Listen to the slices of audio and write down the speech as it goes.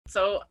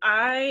So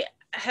I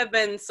have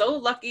been so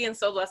lucky and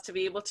so blessed to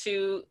be able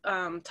to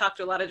talk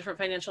to a lot of different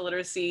financial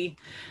literacy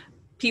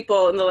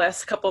people in the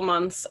last couple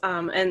months.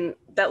 And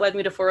that led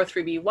me to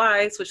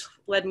 403BYs, which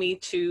led me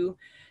to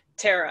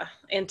Tara.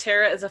 And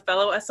Tara is a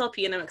fellow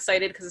SLP, and I'm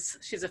excited because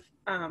she's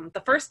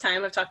the first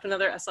time I've talked to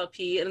another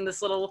SLP in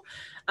this little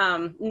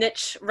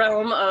niche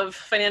realm of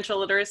financial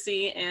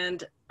literacy.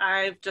 And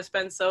I've just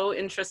been so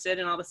interested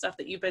in all the stuff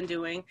that you've been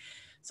doing.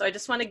 So I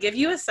just want to give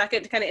you a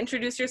second to kind of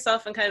introduce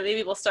yourself, and kind of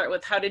maybe we'll start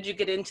with how did you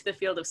get into the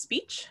field of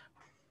speech?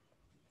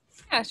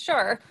 Yeah,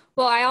 sure.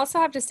 Well, I also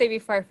have to say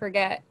before I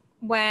forget,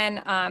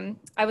 when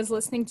I was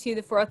listening to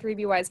the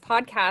 403BY's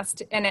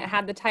podcast and it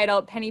had the title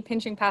Penny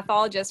Pinching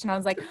Pathologist, and I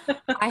was like,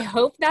 I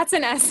hope that's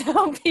an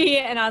SLP.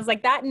 And I was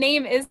like, that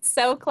name is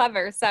so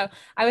clever. So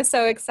I was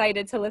so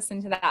excited to listen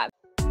to that.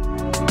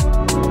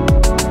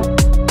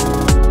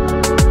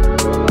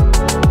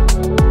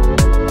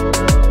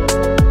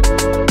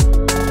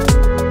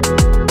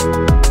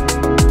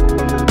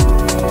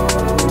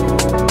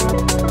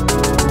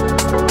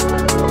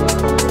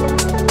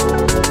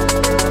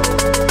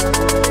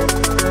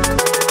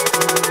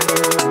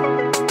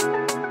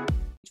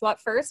 Well, at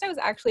first I was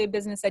actually a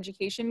business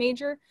education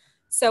major.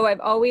 So I've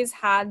always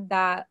had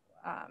that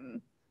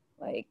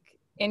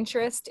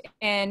interest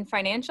in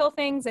financial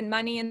things and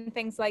money and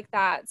things like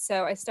that.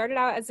 So I started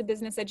out as a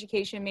business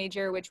education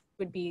major, which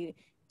would be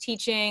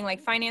teaching like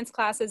finance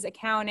classes,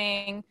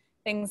 accounting,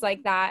 things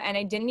like that. And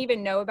I didn't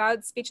even know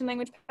about speech and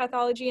language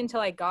pathology until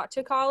I got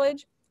to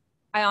college.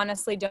 I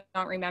honestly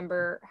don't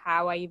remember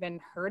how I even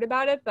heard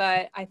about it,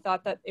 but I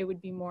thought that it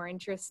would be more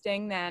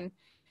interesting than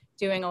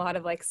doing a lot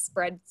of like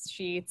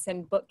spreadsheets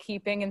and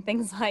bookkeeping and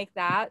things like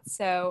that.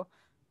 So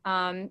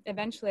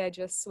eventually I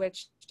just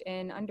switched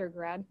in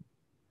undergrad.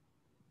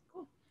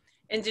 Cool.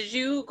 And did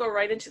you go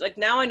right into, like,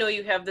 now I know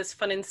you have this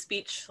fun in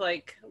speech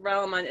like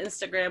realm on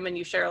Instagram, and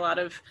you share a lot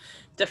of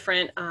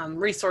different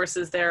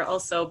resources there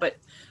also, but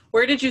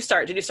where did you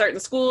start? Did you start in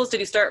schools? Did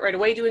you start right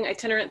away doing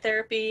itinerant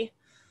therapy?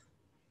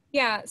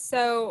 Yeah,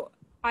 so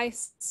I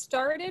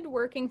started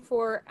working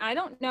for, I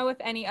don't know if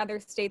any other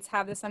states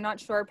have this, I'm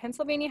not sure.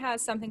 Pennsylvania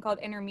has something called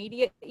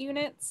intermediate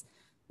units,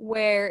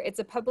 where it's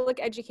a public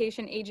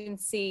education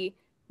agency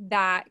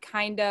that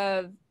kind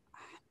of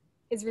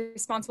is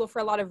responsible for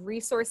a lot of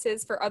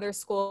resources for other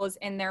schools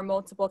in their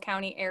multiple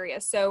county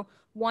areas. So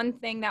one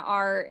thing that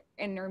our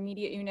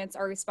intermediate units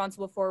are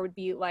responsible for would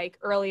be like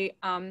early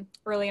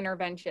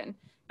intervention.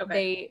 Okay.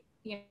 They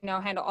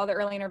handle all the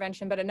early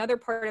intervention, but another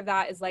part of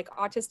that is like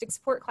autistic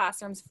support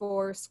classrooms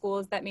for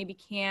schools that maybe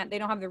they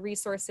don't have the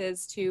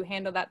resources to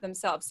handle that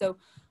themselves. So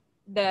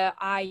the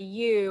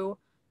IU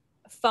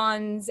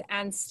funds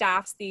and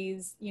staffs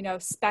these,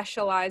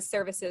 specialized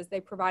services.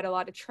 They provide a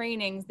lot of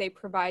trainings. They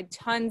provide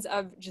tons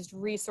of just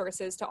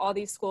resources to all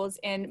these schools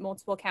in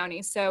multiple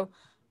counties. So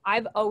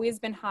I've always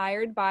been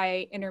hired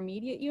by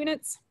intermediate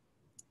units.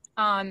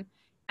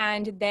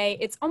 And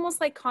it's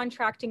almost like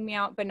contracting me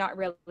out, but not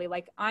really.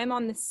 Like I'm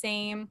on the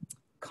same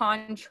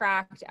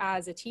contract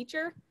as a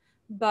teacher,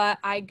 but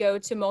I go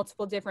to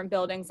multiple different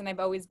buildings, and I've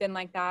always been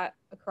like that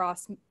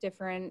across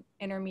different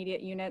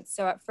intermediate units.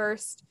 So at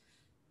first,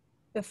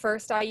 the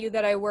first IU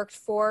that I worked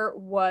for it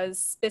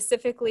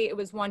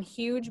was one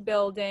huge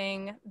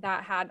building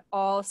that had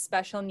all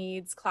special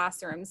needs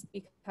classrooms,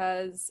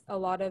 because a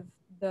lot of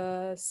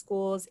the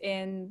schools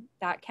in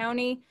that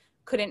county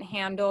couldn't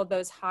handle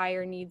those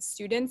higher needs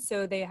students.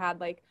 So they had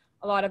like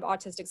a lot of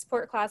autistic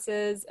support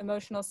classes,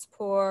 emotional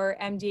support,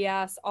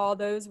 MDS, all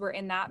those were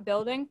in that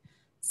building.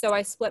 So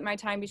I split my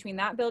time between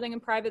that building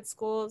and private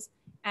schools.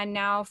 And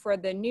now for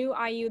the new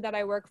IU that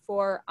I work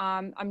for,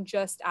 I'm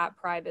just at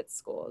private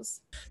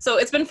schools. So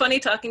it's been funny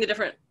talking to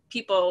different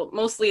people,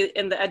 mostly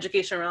in the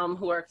education realm,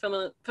 who are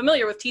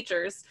familiar with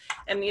teachers.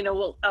 And,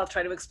 I'll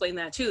try to explain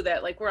that too,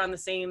 that like we're on the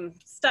same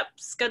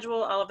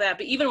schedule, all of that.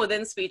 But even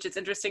within speech, it's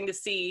interesting to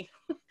see,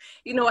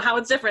 how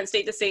it's different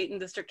state to state and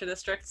district to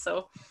district.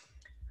 So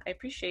I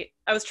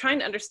was trying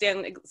to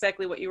understand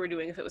exactly what you were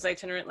doing, if it was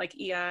itinerant like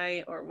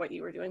EI or what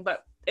you were doing,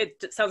 but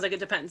it sounds like it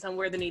depends on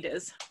where the need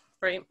is,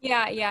 right?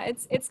 Yeah,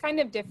 it's kind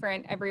of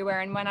different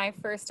everywhere. And when I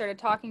first started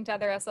talking to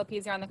other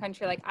SLPs around the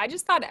country, like I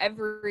just thought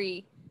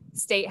every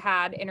state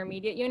had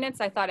intermediate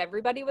units. I thought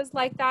everybody was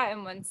like that.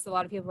 And once a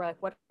lot of people were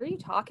like, what are you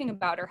talking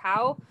about? Or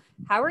how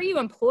are you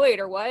employed,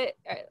 or what?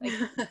 Like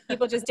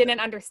people just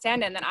didn't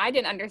understand it. And then I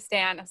didn't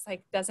understand. I was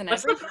like, what's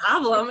the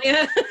problem?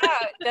 Yeah.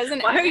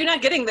 Doesn't Why are you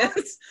not getting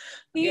this?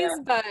 Please, yeah.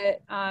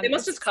 But they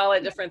must just call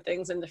it different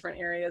things in different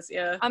areas.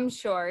 Yeah. I'm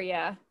sure.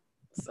 Yeah.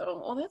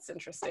 So, well, that's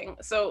interesting.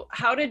 So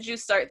how did you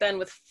start then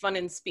with fun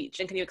in speech?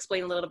 And can you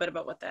explain a little bit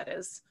about what that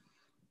is?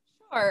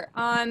 Sure.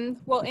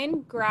 Well,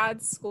 in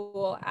grad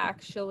school,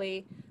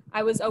 actually,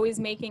 I was always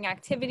making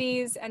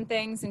activities and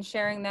things and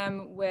sharing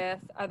them with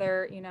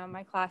other,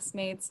 my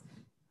classmates.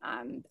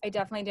 I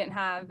definitely didn't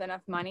have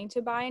enough money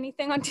to buy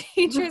anything on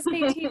Teachers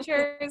Pay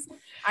Teachers.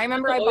 I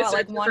remember I bought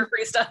like one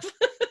free stuff.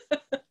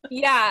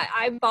 Yeah,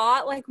 I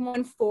bought like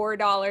one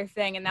 $4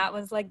 thing, and that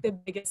was like the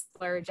biggest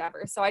splurge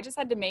ever. So I just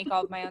had to make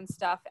all of my own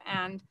stuff.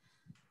 And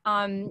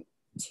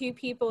 2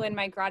 people in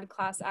my grad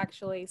class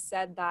actually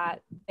said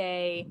that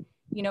they,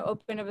 you know,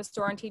 opened up a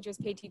store on Teachers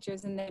Pay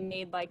Teachers and they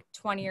made like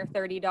 $20 or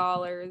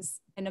 $30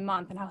 in a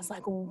month. And I was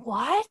like,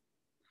 what?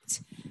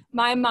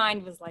 My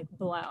mind was like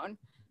blown.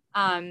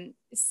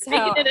 So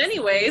Making it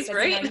anyways, like,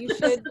 right? you know, you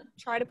should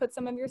try to put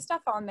some of your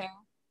stuff on there.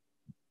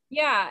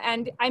 Yeah.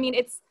 And I mean,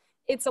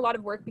 it's a lot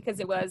of work because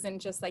it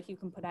wasn't just like you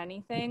can put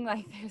anything,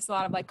 like there's a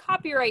lot of like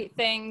copyright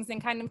things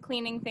and kind of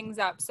cleaning things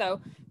up.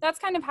 So that's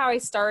kind of how I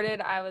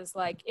started. I was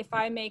like, if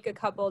I make a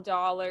couple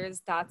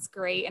dollars, that's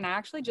great. And I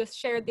actually just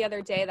shared the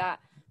other day that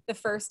the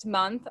first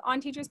month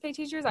on Teachers Pay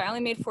Teachers, I only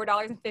made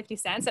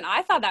 $4.50. And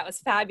I thought that was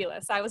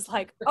fabulous. I was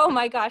like, oh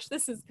my gosh,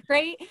 this is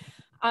great.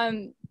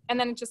 And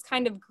then it just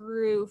kind of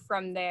grew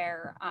from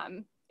there.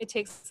 It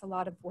takes a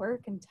lot of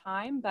work and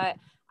time, but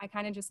I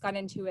kind of just got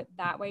into it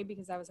that way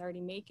because I was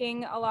already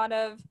making a lot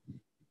of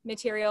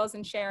materials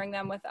and sharing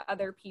them with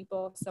other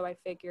people. So I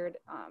figured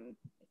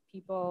if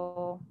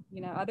people,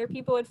 you know, other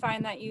people would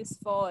find that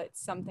useful,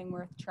 it's something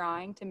worth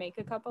trying to make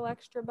a couple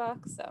extra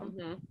bucks. So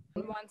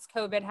once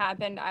COVID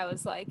happened, I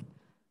was like,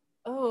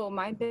 oh,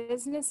 my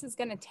business is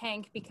going to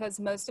tank because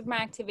most of my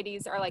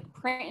activities are like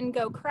print and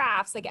go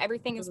crafts. Like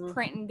everything is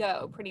print and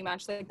go pretty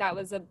much. Like that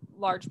was a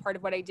large part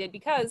of what I did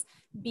because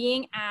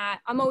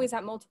I'm always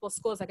at multiple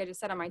schools. Like I just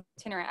said on my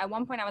itinerary, at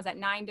one point I was at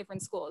 9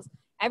 different schools.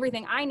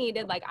 Everything I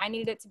needed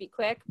it to be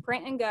quick,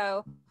 print and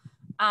go.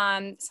 So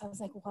I was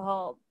like,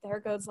 well, there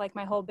goes like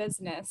my whole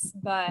business.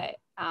 But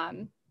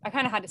I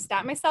kind of had to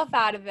snap myself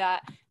out of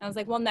that. And I was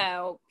like, well,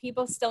 no,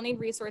 people still need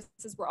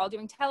resources. We're all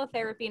doing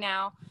teletherapy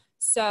now.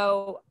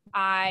 So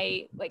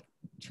I like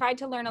tried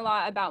to learn a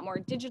lot about more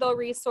digital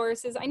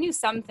resources. I knew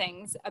some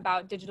things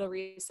about digital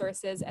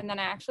resources. And then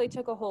I actually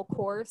took a whole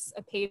course,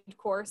 a paid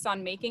course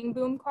on making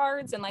boom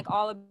cards and like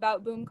all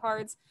about boom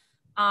cards.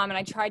 And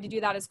I tried to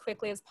do that as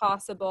quickly as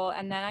possible.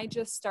 And then I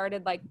just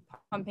started like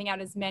pumping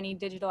out as many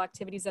digital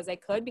activities as I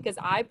could because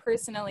I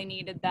personally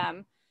needed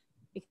them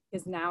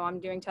because now I'm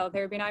doing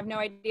teletherapy and I have no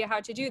idea how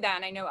to do that.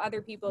 And I know other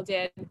people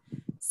did.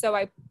 So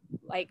I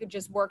like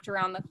just worked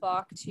around the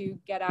clock to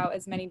get out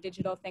as many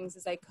digital things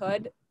as I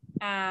could.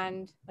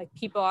 And like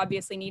people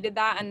obviously needed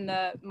that. And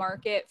the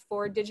market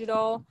for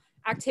digital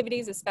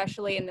activities,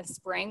 especially in the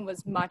spring,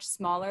 was much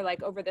smaller.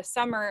 Like over the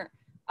summer,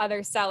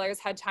 other sellers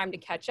had time to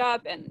catch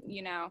up and,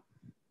 you know,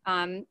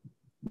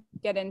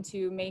 get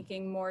into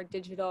making more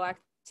digital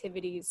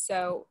activities.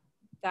 So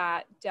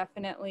that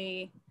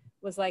definitely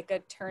was like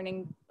a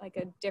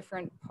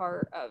different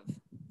part of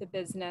the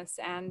business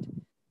and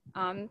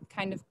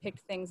kind of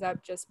picked things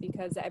up just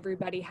because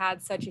everybody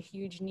had such a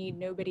huge need.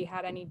 Nobody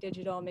had any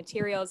digital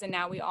materials and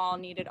now we all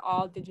needed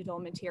all digital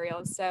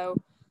materials. So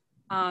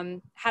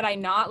had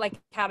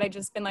I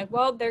just been like,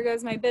 well, there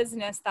goes my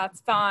business,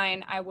 that's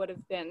fine, I would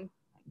have been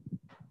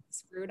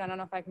screwed. I don't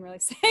know if I can really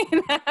say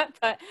that,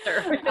 but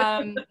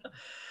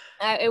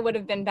it would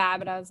have been bad.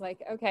 But I was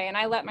like, okay. And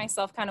I let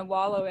myself kind of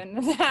wallow in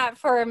that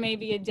for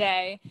maybe a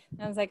day.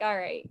 And I was like, all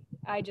right,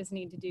 I just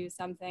need to do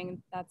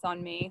something. That's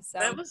on me. So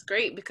that was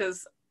great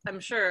because I'm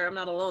sure I'm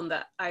not alone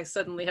that I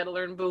suddenly had to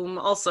learn Boom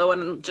also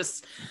and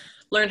just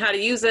learn how to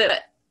use it.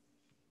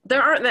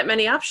 There aren't that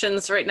many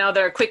options right now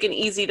that are quick and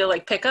easy to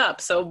like pick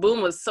up. So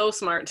Boom was so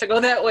smart to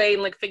go that way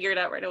and like figure it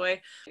out right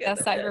away.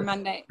 that's Cyber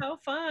Monday. How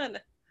fun.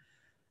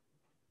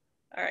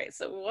 All right.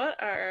 So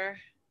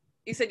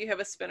you said you have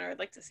a spinner. I'd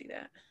like to see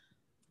that.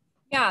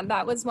 Yeah,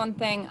 that was one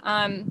thing.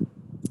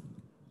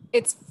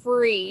 It's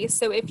free.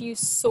 So if you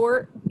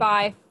sort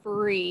by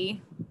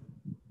free,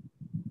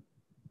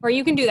 or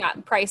you can do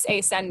that price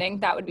ascending,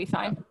 that would be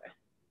fine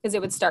because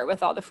it would start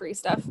with all the free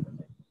stuff.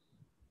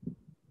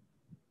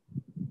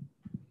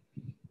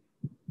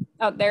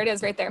 Oh, there it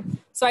is right there.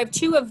 So I have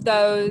 2 of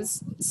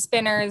those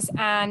spinners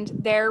and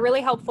they're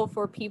really helpful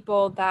for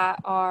people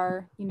that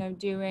are, you know,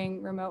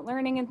 doing remote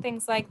learning and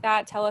things like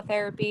that,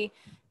 teletherapy.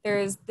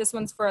 This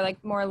one's for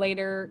like more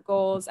later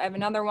goals. I have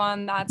another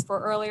one that's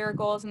for earlier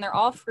goals and they're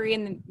all free.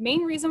 And the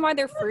main reason why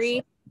they're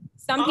free,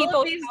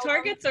 all of these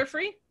targets are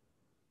free?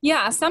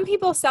 Yeah, some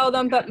people sell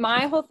them, but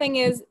my whole thing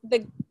is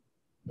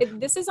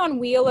this is on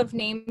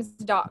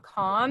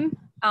wheelofnames.com.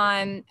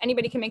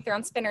 Anybody can make their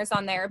own spinners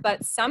on there,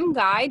 but some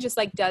guy just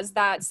like does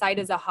that site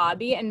as a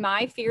hobby. And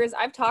my fear is,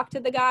 I've talked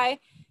to the guy,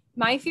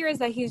 my fear is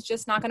that he's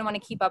just not going to want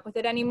to keep up with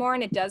it anymore.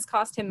 And it does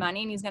cost him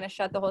money and he's going to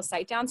shut the whole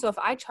site down. So if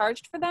I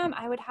charged for them,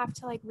 I would have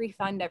to like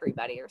refund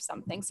everybody or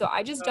something. So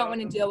I just don't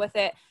want to deal with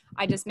it.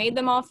 I just made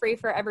them all free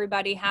for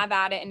everybody, have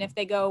at it. And if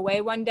they go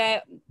away one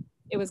day,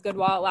 it was good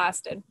while it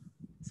lasted.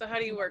 So how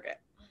do you work it?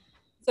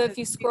 So if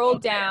you scroll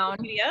down,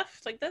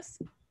 PDF like this?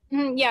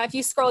 Yeah, if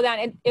you scroll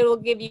down, it'll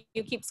give you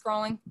keep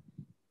scrolling.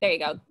 There you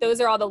go. Those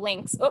are all the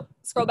links. Oh,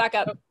 scroll back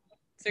up.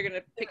 So you're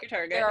going to pick your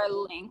target. There are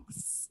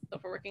links. So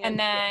if we're working and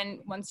then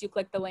once you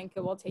click the link,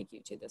 it will take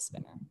you to the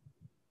spinner.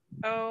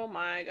 Oh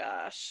my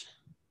gosh.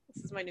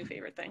 This is my new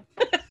favorite thing.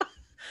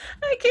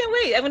 I can't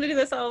wait. I'm going to do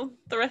this all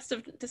the rest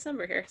of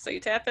December here. So you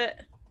tap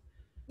it.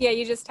 Yeah,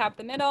 you just tap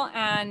the middle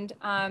and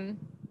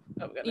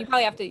you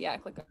probably have to,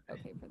 click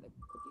OK for the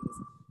cookies.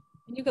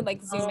 And you could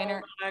like zoom in.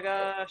 Oh my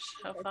gosh.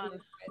 How fun.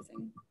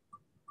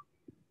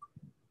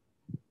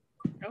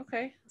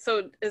 Okay.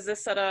 So is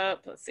this set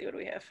up? Let's see, what do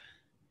we have?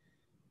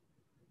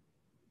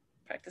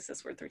 Practice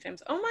this word 3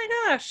 times. Oh my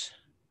gosh.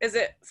 Is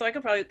it, so I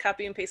could probably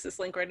copy and paste this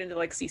link right into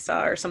like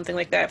Seesaw or something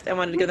like that if I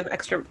wanted to give them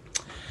extra.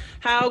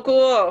 How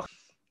cool.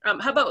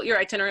 How about your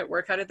itinerant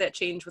work? How did that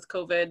change with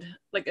COVID?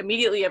 Like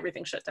immediately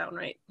everything shut down,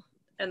 right?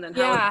 And then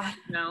how is Yeah.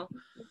 it now?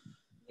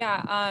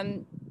 Yeah.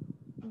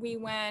 We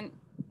went,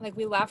 like,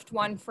 we left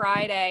one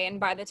Friday, and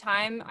by the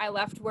time I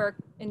left work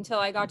until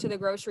I got to the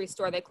grocery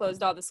store, they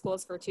closed all the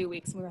schools for 2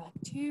 weeks. And we were like,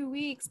 2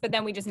 weeks, but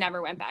then we just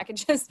never went back. It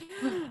just,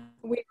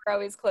 we were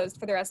always closed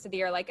for the rest of the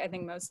year, like I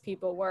think most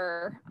people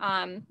were.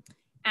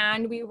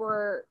 And we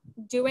were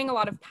doing a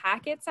lot of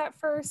packets at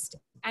first.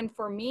 And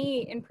for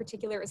me in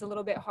particular, it was a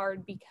little bit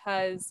hard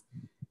because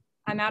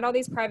I'm at all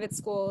these private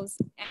schools,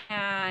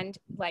 and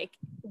like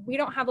we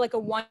don't have like a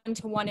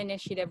one-to-one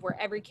initiative where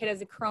every kid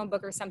has a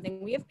Chromebook or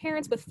something. We have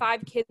parents with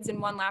 5 kids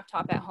and 1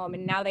 laptop at home,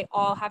 and now they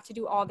all have to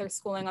do all their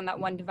schooling on that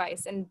one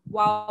device. And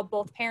while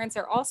both parents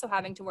are also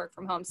having to work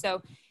from home.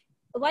 So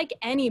like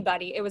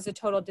anybody, it was a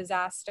total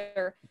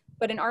disaster.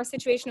 But in our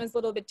situation, it was a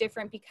little bit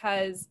different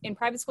because in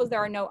private schools, there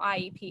are no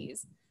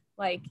IEPs.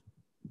 Like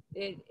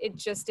it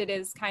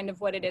is kind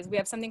of what it is. We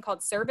have something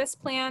called service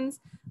plans,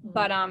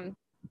 but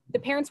the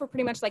parents were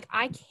pretty much like,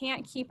 I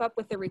can't keep up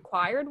with the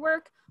required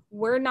work.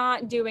 We're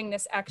not doing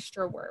this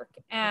extra work.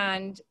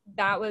 And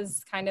that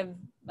was kind of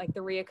like the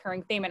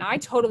reoccurring theme. And I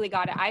totally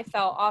got it. I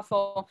felt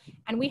awful.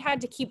 And we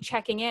had to keep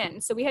checking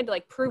in. So we had to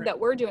like prove that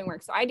we're doing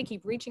work. So I had to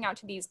keep reaching out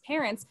to these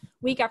parents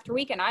week after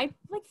week. And I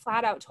like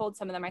flat out told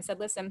some of them, I said,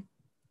 listen,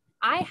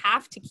 I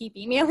have to keep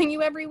emailing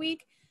you every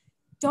week.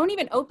 Don't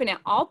even open it.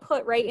 I'll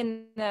put right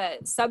in the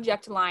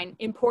subject line,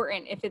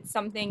 important, if it's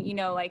something, you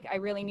know, like I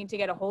really need to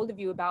get a hold of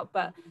you about,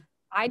 but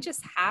I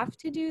just have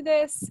to do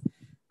this.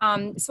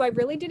 So I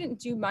really didn't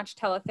do much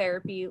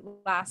teletherapy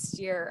last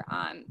year.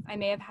 I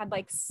may have had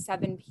like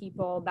 7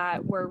 people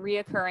that were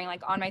reoccurring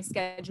like on my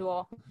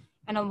schedule.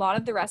 And a lot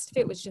of the rest of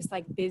it was just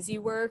like busy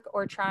work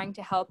or trying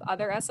to help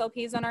other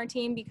SLPs on our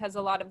team because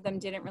a lot of them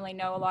didn't really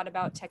know a lot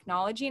about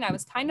technology. And I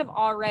was kind of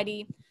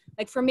already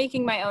like for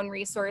making my own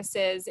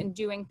resources and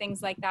doing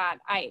things like that.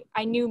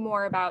 I knew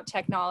more about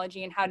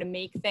technology and how to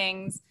make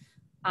things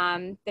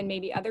than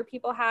maybe other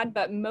people had,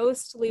 but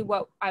mostly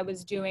what I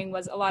was doing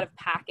was a lot of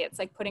packets,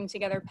 like putting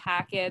together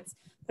packets,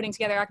 putting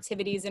together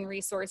activities and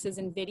resources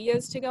and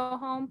videos to go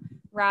home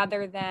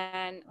rather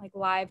than like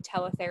live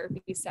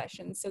teletherapy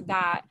sessions. So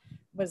that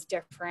was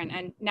different.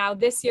 And now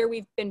this year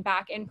we've been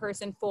back in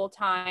person full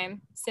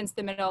time since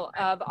the middle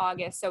of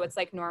August. So it's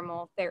like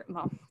normal therapy,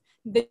 well,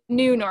 the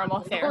new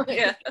normal therapy.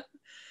 Yeah.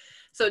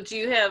 So do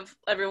you have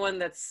everyone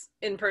that's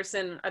in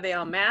person, are they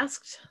all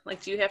masked?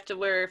 Like, do you have to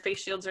wear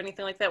face shields or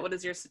anything like that? What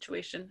is your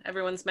situation?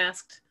 Everyone's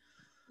masked?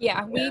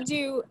 Yeah, we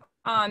do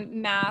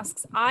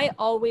masks. I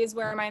always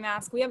wear my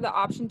mask. We have the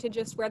option to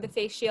just wear the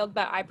face shield,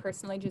 but I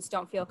personally just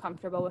don't feel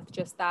comfortable with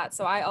just that.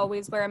 So I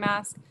always wear a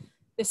mask.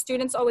 The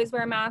students always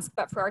wear a mask,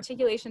 but for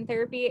articulation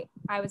therapy,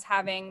 I was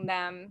having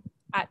them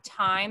at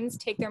times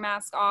take their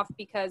mask off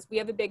because we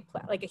have a big,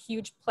 like a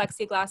huge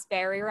plexiglass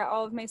barrier at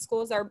all of my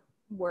schools. Our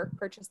work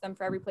purchased them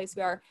for every place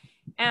we are.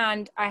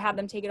 And I had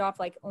them take it off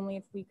like only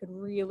if we could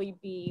really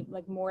be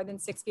like more than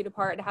 6 feet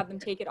apart to have them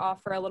take it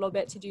off for a little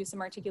bit to do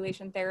some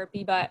articulation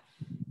therapy. But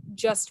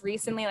just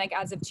recently, like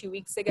as of 2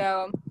 weeks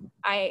ago,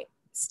 I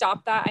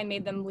stopped that. I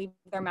made them leave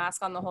their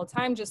mask on the whole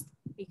time just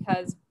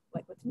because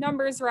like with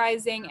numbers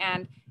rising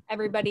and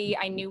everybody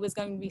I knew was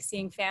going to be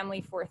seeing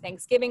family for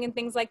Thanksgiving and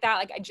things like that.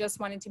 Like I just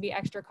wanted to be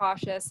extra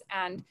cautious.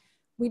 And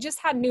we just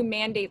had new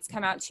mandates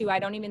come out too. I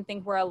don't even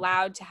think we're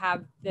allowed to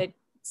have the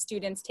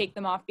students take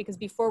them off because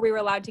before we were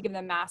allowed to give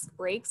them mask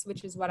breaks,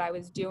 which is what I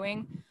was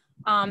doing.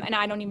 And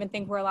I don't even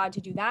think we're allowed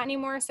to do that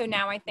anymore. So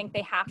now I think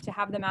they have to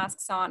have the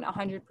masks on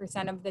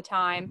 100% of the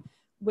time,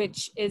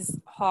 which is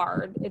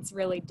hard. It's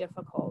really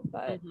difficult,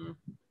 but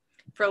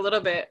for a little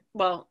bit,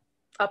 well,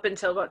 up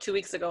until about 2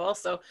 weeks ago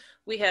also,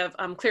 we have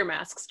clear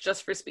masks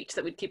just for speech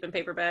that we'd keep in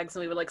paper bags,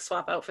 and we would like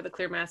swap out for the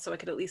clear mask so I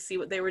could at least see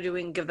what they were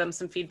doing, give them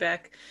some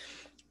feedback.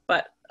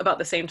 But about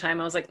the same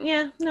time, I was like,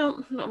 yeah,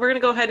 no, we're going to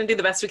go ahead and do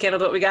the best we can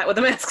with what we got with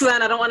the masks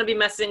on. I don't want to be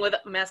messing with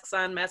masks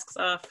on, masks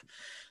off.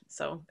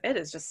 So it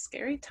is just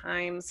scary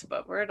times,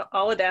 but we're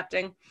all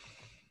adapting.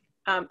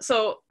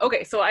 So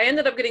I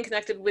ended up getting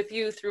connected with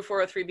you through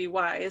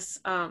 403BYs.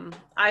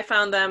 I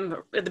found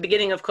them at the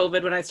beginning of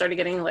COVID when I started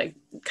getting like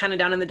kind of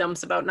down in the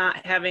dumps about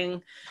not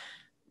having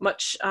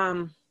much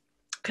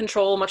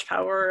control, much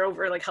power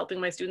over like helping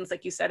my students.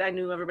 Like you said, I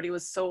knew everybody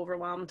was so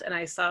overwhelmed, and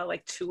I saw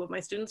like 2 of my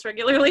students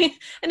regularly,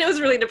 and it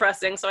was really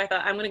depressing. So I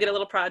thought I'm going to get a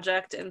little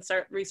project and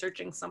start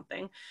researching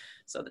something.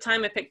 So at the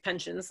time I picked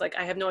pensions. Like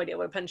I have no idea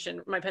what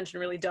my pension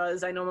really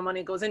does. I know my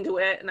money goes into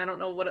it, and I don't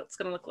know what it's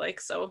going to look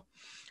like. So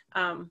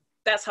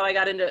that's how I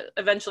got into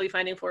eventually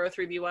finding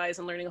 403BYs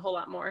and learning a whole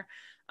lot more.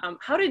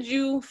 How did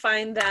you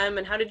find them,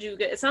 and how did you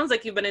get, it sounds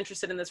like you've been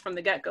interested in this from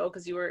the get-go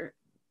because you were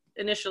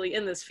initially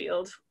in this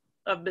field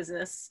of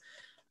business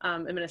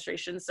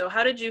administration. So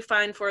how did you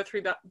find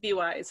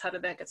 403BYs? How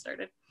did that get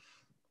started?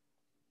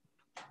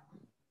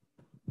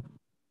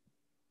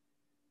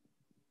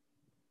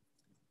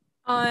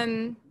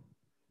 Um,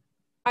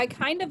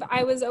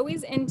 I was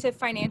always into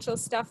financial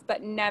stuff,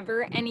 but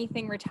never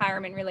anything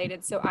retirement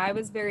related. So I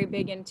was very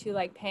big into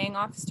like paying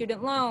off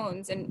student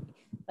loans and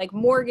like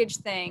mortgage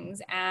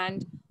things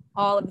and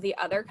all of the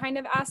other kind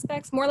of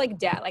aspects, more like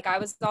debt. Like I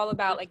was all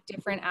about like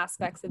different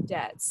aspects of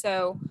debt.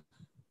 So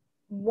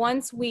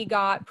once we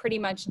got pretty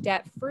much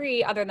debt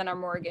free, other than our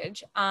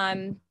mortgage,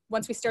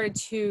 once we started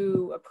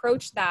to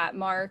approach that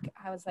mark,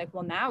 I was like,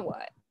 well, now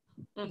what?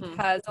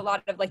 Because a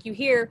lot of like you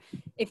hear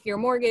if your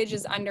mortgage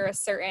is under a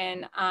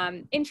certain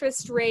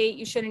interest rate,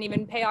 you shouldn't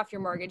even pay off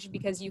your mortgage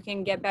because you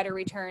can get better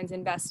returns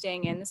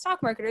investing in the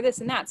stock market or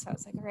this and that. So I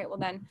was like, all right, well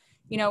then,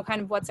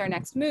 kind of what's our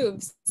next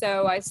move?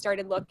 So I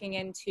started looking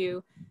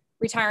into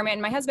retirement,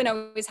 and my husband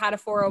always had a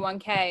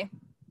 401k.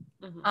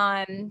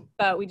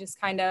 But we just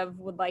kind of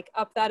would like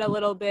up that a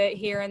little bit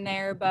here and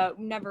there, but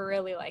never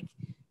really like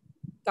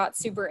got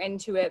super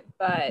into it.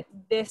 But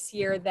this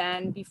year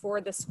then, before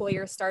the school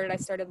year started, I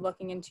started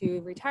looking into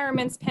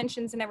retirements,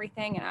 pensions and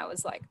everything. And I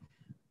was like,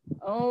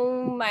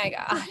 oh my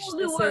gosh,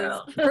 this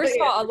is, first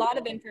of all, a lot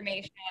of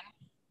information.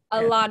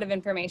 A lot of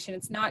information.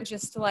 It's not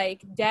just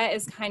like debt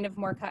is kind of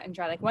more cut and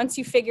dry. Like once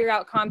you figure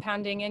out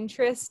compounding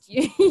interest,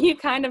 you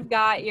kind of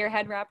got your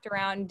head wrapped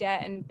around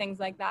debt and things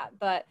like that.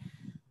 But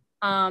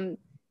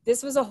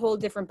this was a whole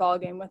different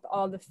ballgame with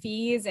all the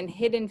fees and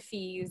hidden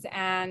fees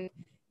and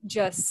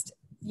just,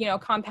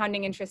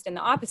 compounding interest in the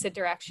opposite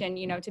direction,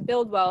 to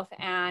build wealth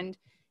and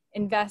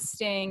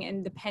investing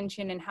in the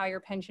pension and how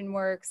your pension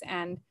works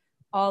and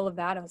all of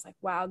that. I was like,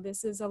 wow,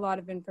 this is a lot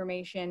of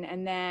information.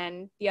 And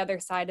then the other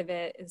side of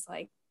it is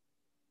like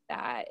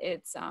that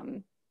it's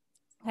kind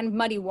of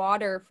muddy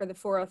water for the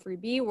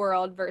 403B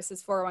world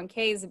versus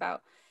 401ks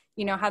about,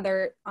 how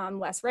they're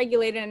less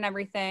regulated and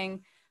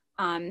everything.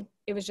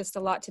 It was just a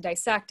lot to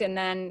dissect. And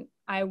then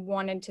I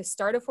wanted to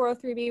start a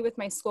 403B with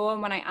my school.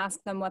 And when I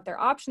asked them what their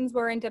options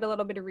were and did a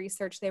little bit of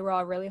research, they were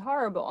all really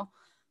horrible.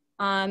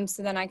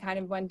 So then I kind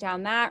of went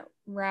down that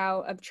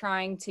route of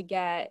trying to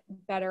get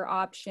better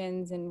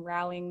options and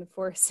rallying the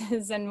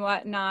forces and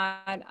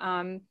whatnot.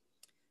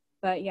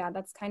 But yeah,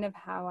 that's kind of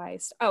how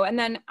and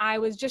then I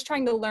was just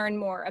trying to learn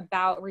more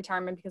about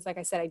retirement because like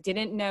I said, I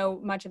didn't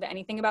know much of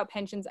anything about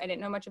pensions. I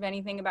didn't know much of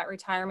anything about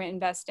retirement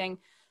investing.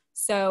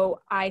 So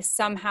I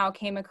somehow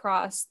came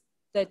across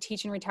the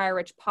Teach and Retire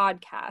Rich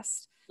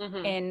podcast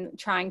in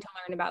trying to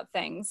learn about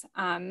things.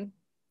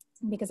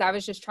 Because I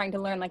was just trying to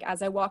learn, like,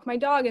 as I walk my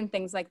dog and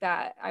things like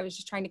that, I was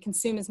just trying to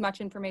consume as much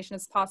information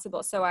as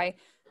possible. So I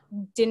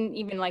didn't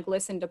even like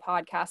listen to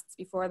podcasts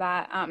before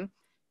that.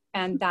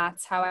 And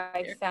that's how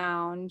I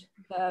found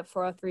the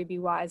 403B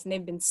Wise, and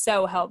they've been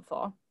so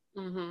helpful.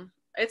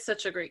 It's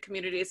such a great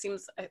community. It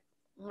seems,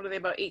 what are they,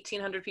 about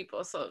 1,800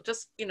 people? So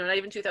just, not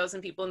even 2,000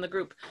 people in the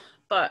group,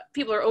 but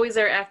people are always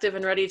there active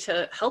and ready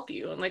to help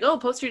you. And like, oh,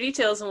 post your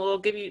details and we'll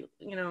give you,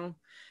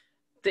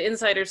 the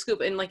insider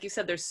scoop. And like you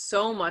said, there's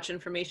so much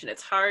information.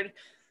 It's hard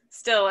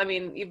still. I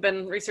mean, you've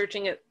been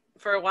researching it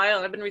for a while.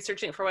 I've been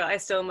researching it for a while. I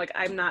still am like,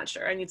 I'm not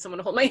sure. I need someone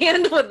to hold my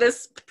hand with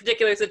this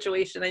particular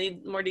situation. I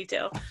need more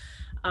detail.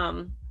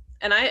 And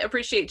I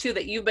appreciate too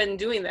that you've been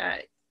doing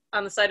that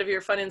on the side of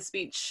your Fun and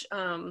Speech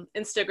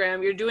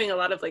Instagram. You're doing a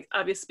lot of like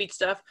obvious speech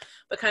stuff,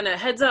 but kind of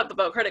heads up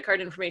about credit card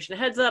information,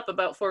 heads up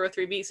about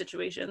 403B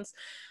situations.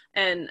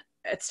 And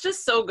it's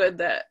just so good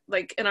that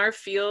like in our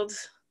field,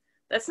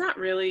 that's not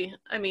really,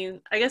 I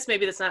mean, I guess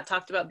maybe that's not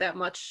talked about that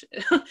much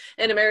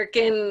in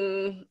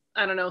American,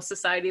 I don't know,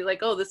 society. Like,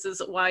 oh, this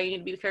is why you need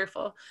to be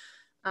careful.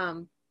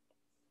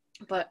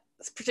 But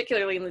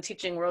particularly in the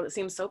teaching world, it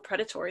seems so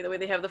predatory the way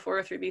they have the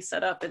 403B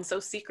set up and so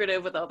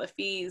secretive with all the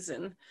fees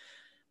and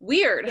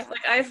weird. Yeah.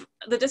 Like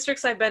the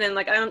districts I've been in,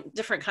 like I'm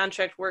different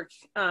contract work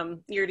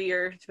year to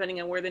year,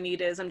 depending on where the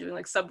need is. I'm doing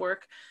like sub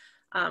work.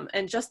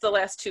 And just the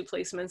last 2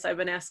 placements, I've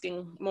been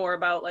asking more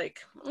about like,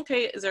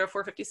 okay, is there a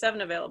 457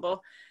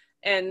 available?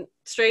 And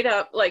straight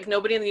up, like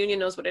nobody in the union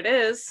knows what it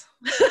is.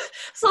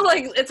 So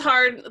like, it's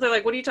hard. They're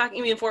like, what are you talking?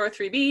 You mean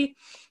 403B?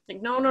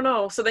 Like,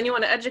 no. So then you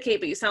want to educate,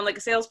 but you sound like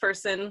a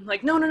salesperson.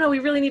 Like, no, we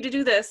really need to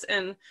do this.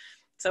 And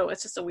so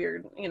it's just a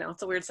weird,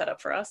 it's a weird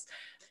setup for us.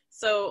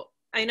 So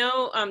I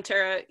know,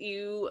 Tara,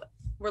 you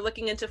were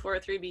looking into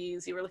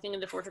 403Bs, you were looking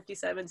into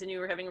 457s, and you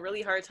were having a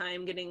really hard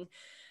time getting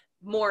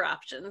more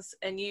options.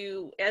 And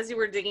you, as you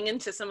were digging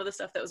into some of the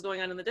stuff that was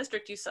going on in the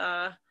district, you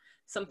saw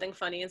something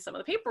funny in some of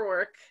the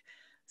paperwork.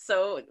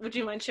 So would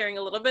you mind sharing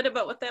a little bit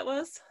about what that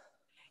was?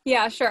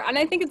 Yeah, sure. And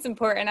I think it's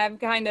important.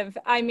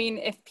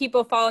 If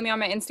people follow me on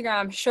my Instagram,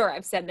 I'm sure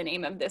I've said the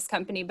name of this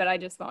company, but I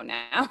just won't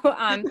now.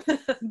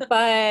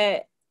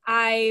 But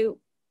I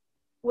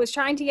was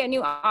trying to get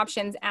new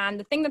options. And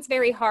the thing that's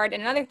very hard,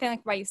 and another thing,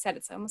 like why you said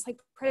it's almost like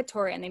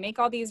predatory and they make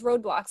all these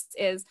roadblocks,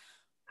 is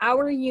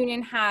our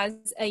union has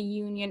a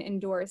union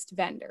endorsed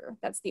vendor.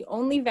 That's the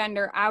only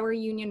vendor our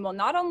union will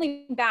not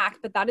only back,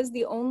 but that is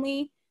the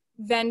only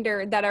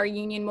vendor that our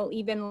union will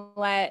even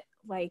let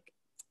like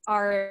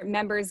our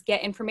members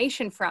get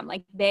information from.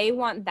 Like they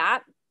want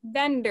that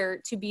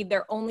vendor to be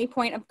their only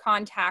point of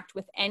contact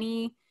with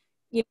any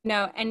you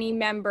know, any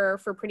member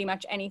for pretty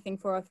much anything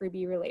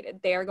 403B related.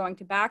 They are going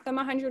to back them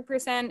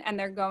 100%, and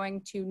they're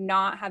going to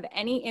not have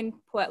any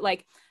input.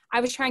 Like,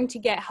 I was trying to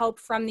get help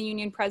from the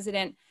union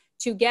president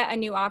to get a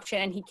new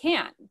option, and he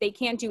can't. They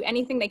can't do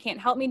anything. They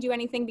can't help me do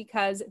anything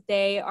because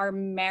they are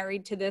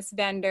married to this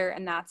vendor,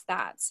 and that's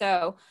that.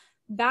 So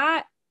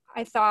that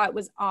I thought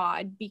was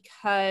odd,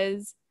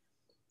 because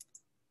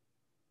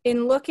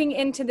in looking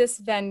into this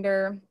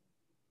vendor,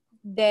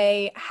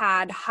 they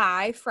had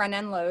high front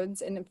end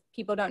loads. And if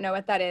people don't know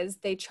what that is,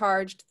 they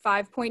charged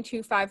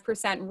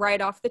 5.25%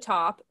 right off the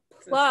top.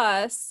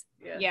 Plus,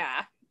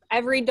 yeah,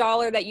 every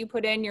dollar that you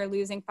put in, you're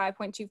losing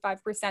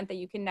 5.25% that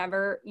you can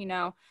never, you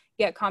know,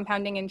 get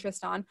compounding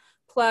interest on,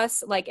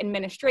 plus like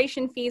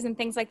administration fees and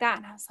things like that.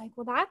 And I was like,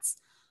 well, that's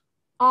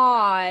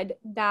odd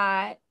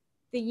that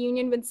the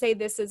union would say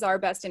this is our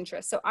best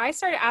interest. So I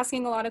started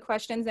asking a lot of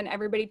questions, and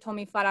everybody told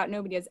me flat out,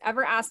 nobody has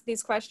ever asked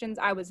these questions.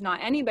 I was not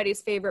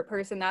anybody's favorite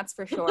person, that's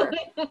for sure.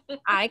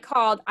 I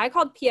called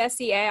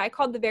PSEA, I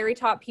called the very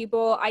top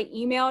people, I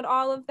emailed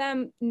all of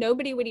them.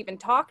 Nobody would even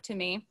talk to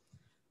me.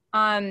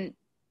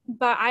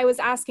 But I was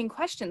asking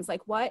questions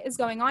like, what is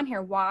going on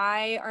here?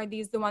 Why are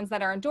these the ones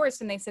that are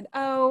endorsed? And they said,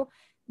 oh,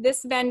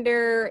 this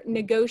vendor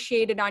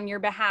negotiated on your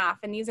behalf,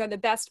 and these are the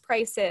best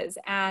prices.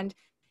 And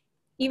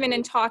even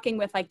in talking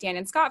with like Dan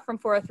and Scott from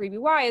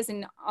 403BYs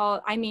and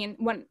all, I mean,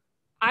 when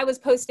I was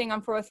posting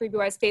on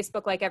 403BY's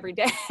Facebook like every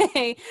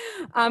day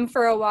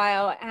for a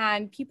while,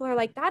 and people are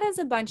like, that is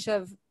a bunch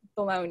of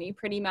baloney,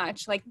 pretty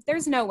much. Like,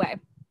 there's no way.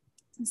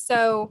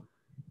 So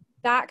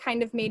that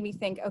kind of made me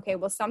think, okay,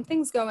 well,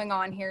 something's going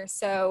on here.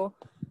 So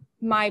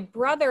my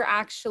brother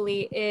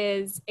actually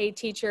is a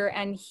teacher,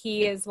 and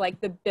he is like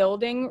the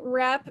building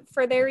rep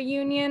for their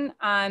union.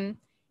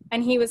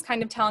 And he was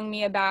kind of telling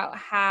me about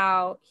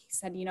how he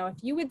said, you know, if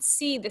you would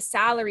see the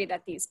salary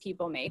that these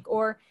people make,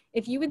 or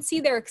if you would see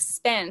their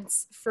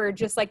expense for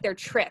just like their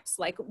trips,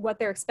 like what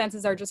their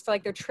expenses are just for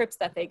like their trips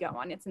that they go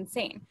on, it's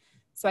insane.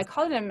 So I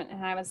called him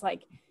and I was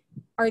like,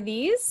 are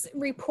these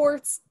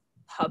reports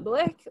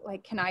public?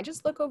 Like, can I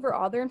just look over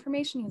all their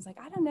information? He was like,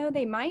 I don't know,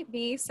 they might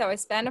be. So I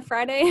spent a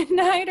Friday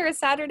night or a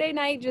Saturday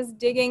night just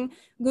digging,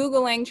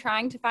 Googling,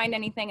 trying to find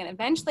anything. And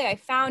eventually I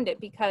found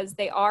it, because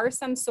they are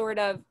some sort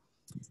of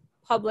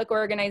public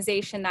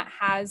organization that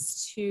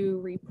has to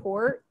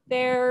report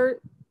their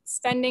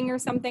spending or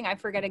something. I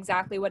forget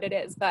exactly what it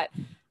is, but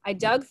I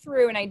dug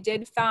through and I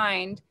did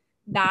find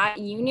that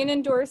union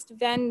endorsed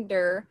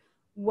vendor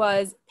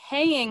was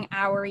paying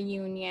our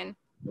union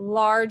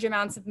large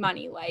amounts of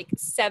money, like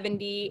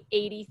 $70,000,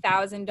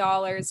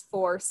 $80,000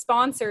 for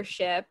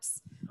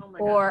sponsorships.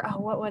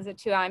 What was it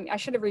too? I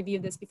should have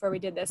reviewed this before we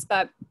did this,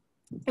 but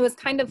it was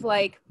kind of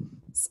like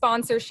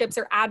sponsorships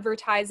or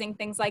advertising,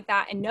 things like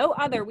that. And no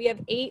other, we have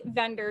 8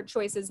 vendor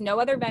choices. No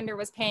other vendor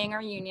was paying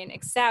our union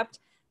except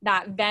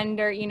that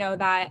vendor,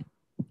 union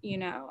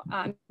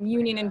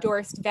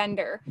endorsed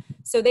vendor.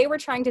 So they were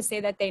trying to say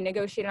that they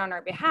negotiated on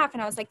our behalf.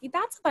 And I was like,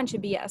 that's a bunch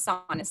of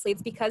BS, honestly.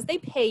 It's because they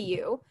pay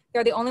you.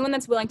 They're the only one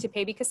that's willing to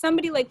pay, because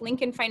somebody like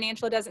Lincoln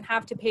Financial doesn't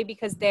have to pay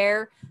because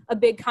they're a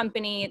big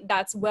company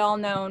that's well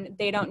known.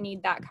 They don't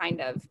need that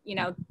kind of,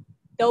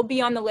 they'll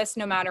be on the list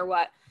no matter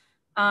what.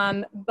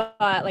 But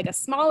like a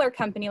smaller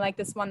company like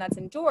this one that's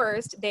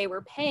endorsed, they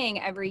were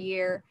paying every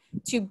year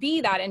to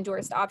be that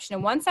endorsed option.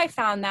 And once I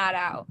found that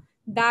out,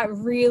 that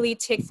really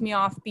ticked me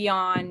off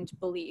beyond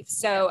belief.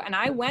 So, and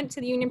I went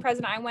to the union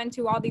president, I went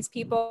to all these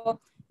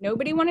people,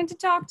 nobody wanted to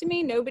talk to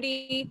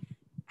me.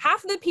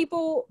 Half of the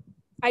people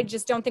I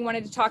just don't think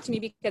wanted to talk to me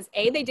because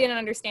A, they didn't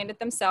understand it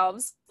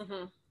themselves.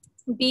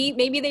 Mm-hmm. B,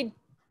 maybe they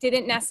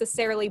didn't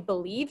necessarily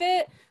believe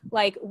it.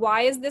 Like,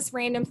 why is this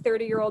random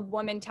 30-year-old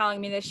woman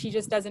telling me this? She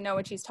just doesn't know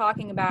what she's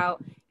talking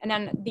about. And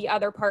then the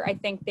other part, I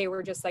think they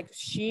were just like,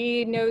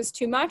 she knows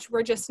too much.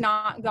 We're just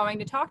not going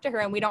to talk to her,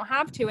 and we don't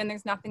have to, and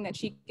there's nothing that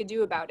she could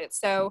do about it.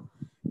 So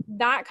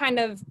that kind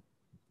of,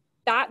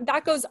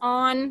 that goes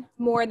on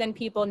more than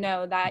people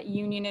know, that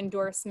union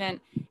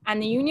endorsement.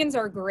 And the unions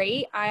are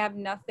great. I have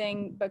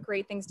nothing but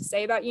great things to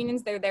say about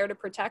unions. They're there to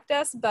protect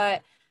us.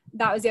 But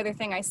that was the other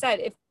thing I said.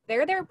 If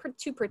they're there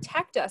to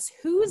protect us,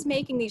 who's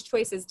making these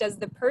choices? Does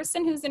the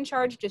person who's in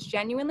charge just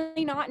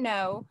genuinely not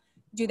know?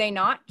 Do they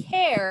not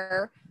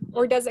care?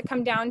 Or does it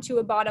come down to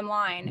a bottom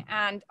line?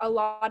 And a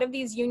lot of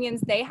these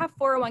unions, they have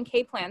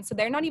 401k plans. So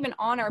they're not even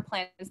on our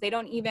plans. They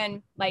don't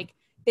even, like,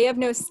 they have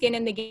no skin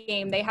in the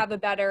game. They have a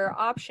better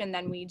option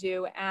than we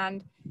do.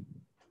 And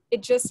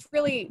it just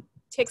really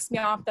ticks me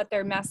off that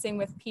they're messing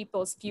with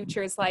people's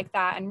futures like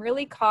that and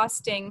really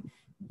costing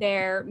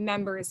their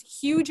members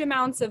huge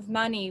amounts of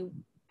money.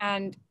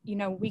 And,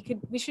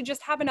 we should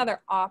just have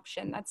another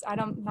option.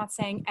 I'm not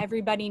saying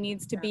everybody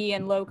needs to be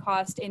in low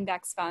cost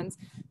index funds,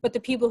 but the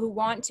people who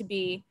want to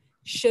be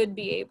should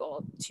be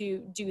able to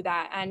do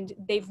that. And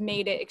they've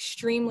made it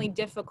extremely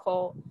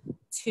difficult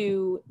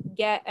to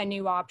get a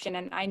new option.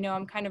 And I know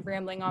I'm kind of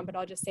rambling on, but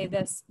I'll just say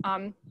this.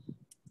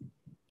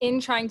 In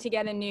trying to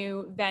get a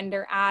new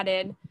vendor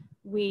added,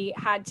 we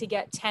had to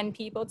get 10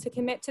 people to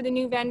commit to the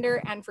new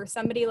vendor. And for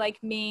somebody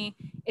like me,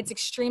 it's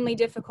extremely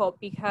difficult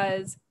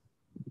because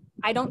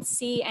I don't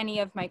see any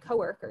of my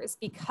coworkers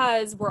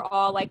because we're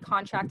all like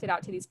contracted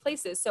out to these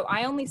places. So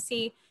I only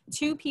see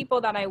 2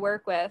 people that I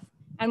work with,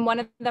 and one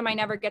of them I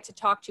never get to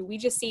talk to. We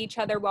just see each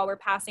other while we're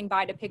passing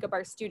by to pick up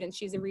our students.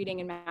 She's a reading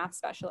and math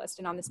specialist,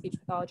 and I'm the speech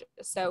pathologist.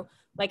 So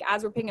like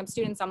as we're picking up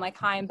students, I'm like,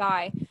 hi and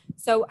bye.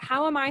 So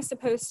how am I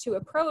supposed to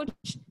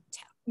approach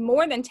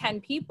more than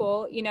 10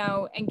 people, you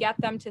know, and get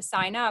them to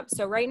sign up?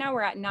 So right now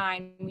we're at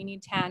 9, we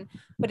need 10,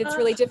 but it's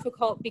really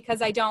difficult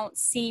because I don't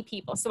see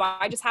people. So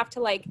I just have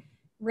to like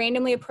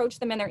randomly approach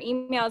them in their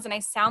emails, and I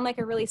sound like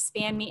a really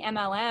spammy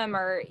MLM,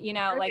 or, you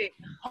know, like,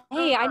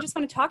 hey, I just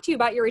want to talk to you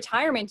about your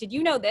retirement. Did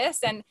you know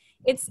this? And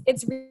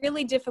it's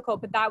really difficult.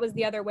 But that was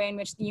the other way in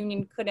which the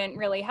union couldn't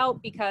really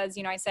help, because,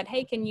 you know, I said,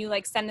 hey, can you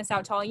like send this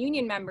out to all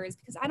union members?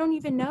 Because I don't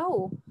even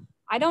know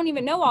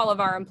all of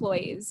our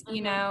employees,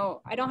 you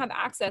know, I don't have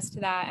access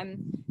to that.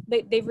 And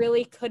they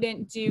really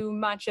couldn't do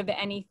much of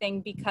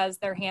anything because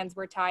their hands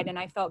were tied. And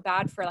I felt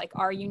bad for like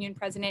our union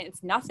president.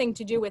 It's nothing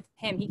to do with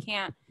him. He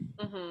can't,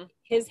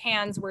 his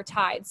hands were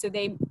tied. So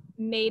they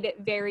made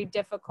it very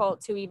difficult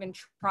to even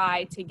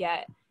try to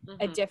get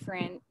a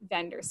different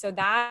vendor. So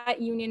that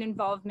union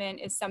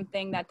involvement is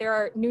something that there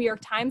are New York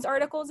Times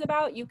articles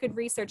about. You could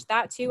research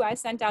that too. I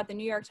sent out the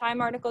New York Times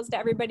articles to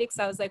everybody because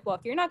I was like, well,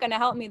 if you're not going to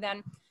help me,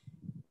 then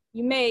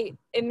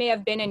it may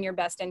have been in your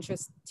best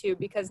interest too,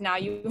 because now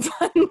you've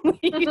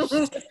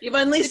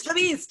unleashed the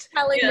beast.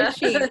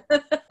 Machine.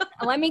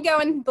 Let me go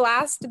and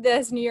blast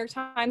this New York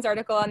Times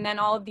article and then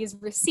all of these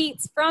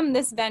receipts from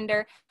this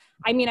vendor.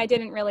 I mean, I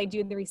didn't really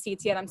do the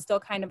receipts yet. I'm still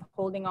kind of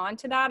holding on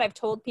to that. I've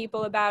told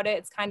people about it.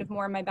 It's kind of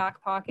more in my back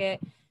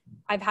pocket.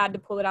 I've had to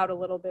pull it out a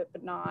little bit,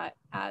 but not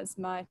as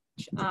much.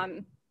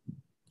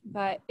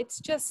 But it's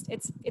just,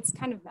 it's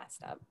kind of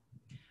messed up.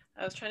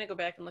 I was trying to go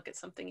back and look at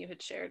something you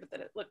had shared that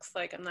it looks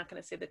like, I'm not going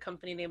to say the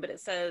company name, but it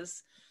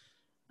says,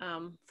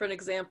 for an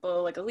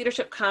example, like a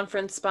leadership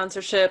conference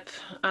sponsorship,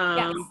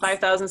 Yes.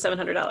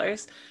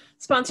 $5,700,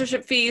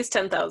 sponsorship fees,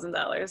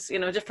 $10,000, you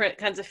know, different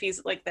kinds of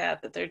fees like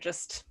that, that they're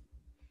just,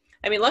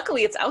 I mean,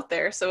 luckily it's out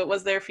there. So it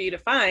was there for you to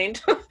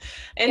find.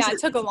 And yeah,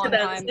 it took a long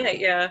time.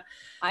 Yeah.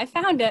 I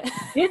found it.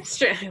 It's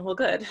true. Well,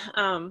 good.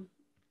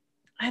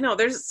 I know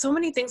there's so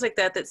many things like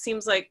that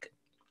seems like,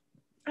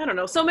 I don't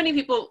know, so many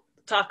people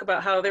talk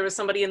about how there was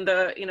somebody in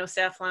the, you know,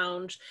 staff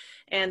lounge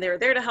and they're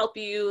there to help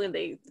you, and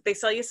they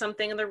sell you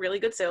something, and they're really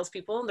good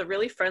salespeople, and they're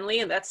really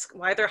friendly, and that's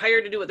why they're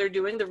hired to do what they're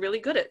doing. They're really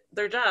good at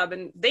their job,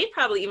 and they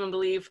probably even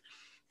believe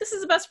this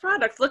is the best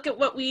product. Look at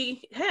what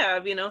we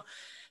have, you know?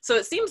 So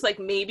it seems like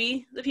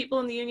maybe the people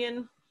in the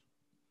union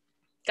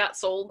got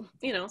sold,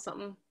 you know,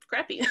 something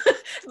crappy,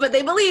 but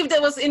they believed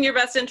it was in your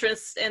best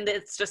interest, and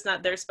it's just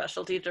not their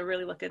specialty to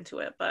really look into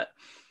it. But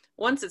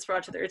once it's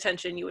brought to their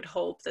attention, you would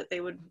hope that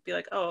they would be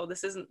like, oh,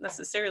 this isn't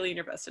necessarily in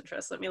your best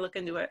interest. Let me look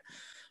into it.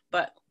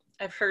 But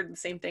I've heard the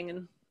same thing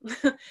in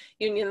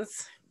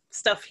unions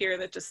stuff here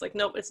that just like,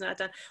 nope, it's not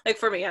done. Like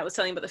for me, I was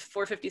telling you about the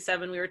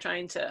 457 we were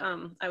trying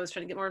to, I was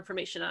trying to get more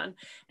information on.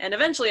 And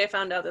eventually I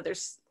found out that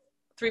there's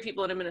 3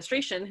 people in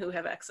administration who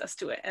have access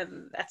to it,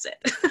 and that's it.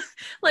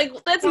 Like,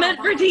 that's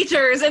meant for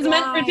teachers. It's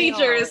meant for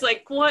teachers.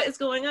 Like, what is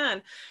going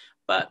on?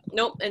 But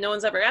nope, and no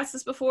one's ever asked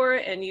this before,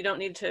 and you don't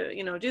need to,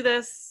 you know, do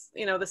this.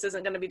 You know, this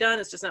isn't going to be done.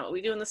 It's just not what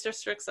we do in this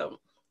district. So,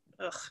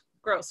 ugh,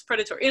 gross,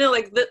 predatory. You know,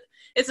 like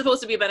it's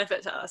supposed to be a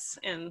benefit to us,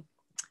 and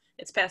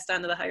it's passed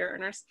on to the higher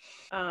earners.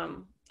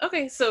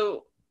 Okay,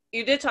 so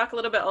you did talk a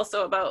little bit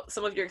also about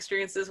some of your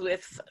experiences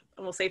with,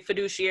 we'll say,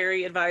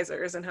 fiduciary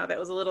advisors, and how that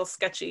was a little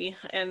sketchy.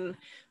 And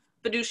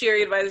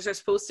fiduciary advisors are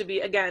supposed to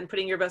be, again,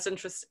 putting your best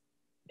interest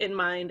in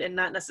mind and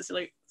not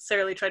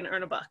necessarily trying to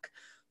earn a buck.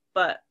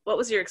 But what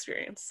was your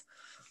experience?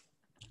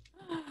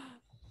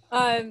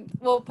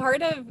 Well,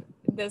 part of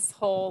this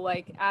whole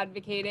like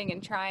advocating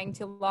and trying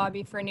to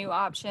lobby for new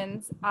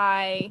options,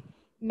 I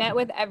met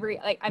with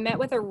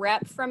a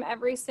rep from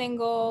every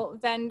single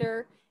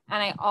vendor.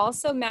 And I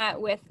also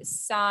met with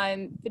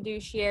some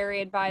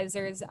fiduciary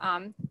advisors.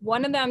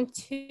 One of them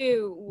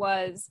too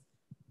was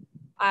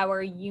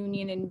our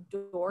union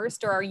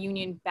endorsed or our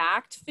union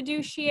backed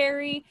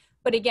fiduciary.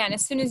 But again,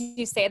 as soon as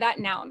you say that,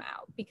 now I'm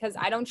out, because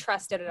I don't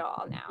trust it at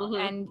all now.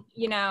 And,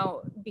 you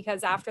know,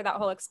 because after that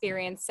whole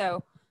experience,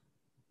 so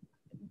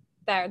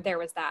there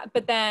was that.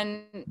 But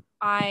then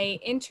I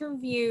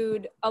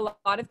interviewed a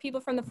lot of people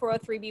from the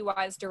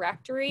 403(b)(wise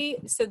directory.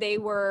 So they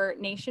were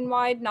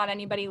nationwide, not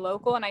anybody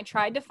local. And I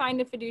tried to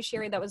find a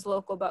fiduciary that was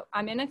local, but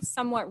I'm in a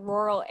somewhat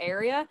rural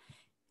area,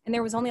 and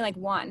there was only like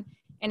one.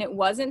 And it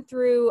wasn't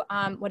through,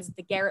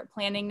 the Garrett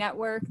Planning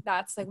Network.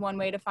 That's like one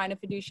way to find a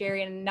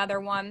fiduciary, and another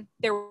one,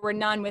 there were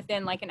none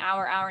within like an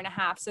hour and a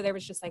half. So there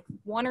was just like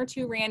 1 or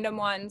 2 random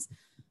ones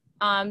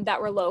that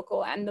were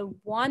local. And the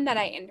one that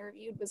I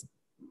interviewed was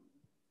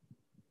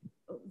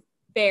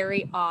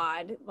very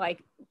odd,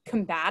 like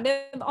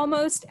combative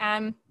almost.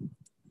 And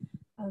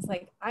I was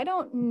like, I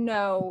don't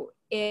know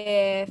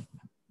what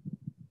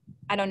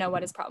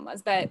his problem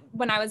was. But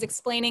when I was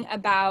explaining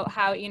about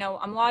how, you know,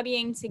 I'm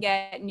lobbying to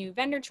get new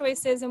vendor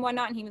choices and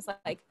whatnot, and he was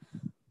like,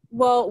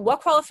 well,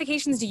 what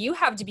qualifications do you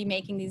have to be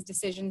making these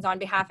decisions on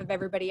behalf of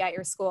everybody at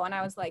your school? And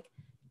I was like,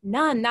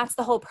 none. That's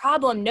the whole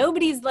problem.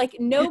 Nobody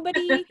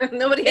Nobody has is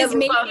those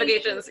making,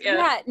 qualifications.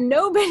 Yeah.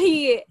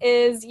 nobody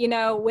is,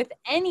 with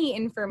any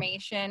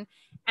information.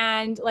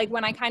 And like,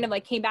 when I kind of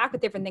like came back with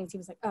different things, he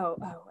was like, oh.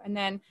 And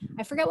then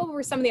I forget what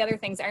were some of the other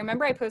things. I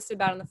remember I posted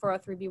about it in the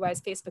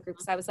 403BY's Facebook group,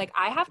 because I was like,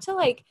 I have to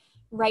like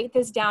write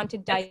this down to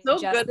digest.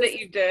 It's so good this. that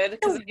you did,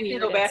 because The you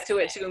can go back to it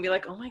weirdest too and be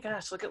like, oh my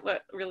gosh, look at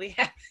what really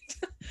happened.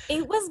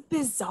 It was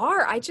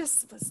bizarre. I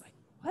just was like,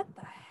 what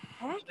the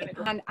heck?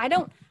 And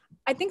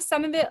I think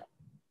some of it,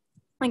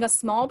 like a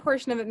small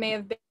portion of it may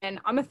have been,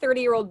 I'm a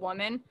 30-year-old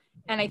woman,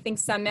 and I think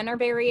some men are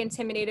very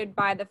intimidated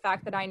by the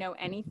fact that I know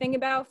anything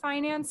about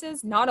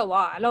finances. Not a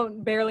lot. I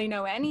don't barely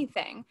know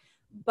anything.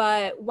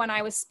 But when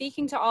I was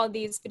speaking to all of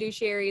these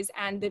fiduciaries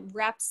and the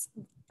reps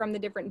from the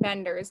different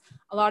vendors,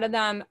 a lot of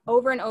them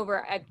over and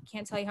over, I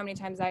can't tell you how many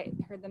times I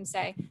heard them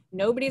say,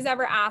 nobody's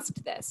ever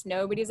asked this.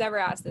 Nobody's ever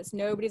asked this.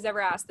 Nobody's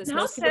ever asked this.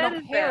 Most people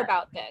don't care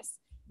about this.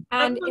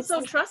 And everyone's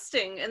so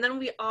trusting. And then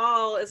we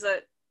all, as a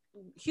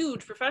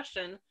huge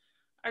profession,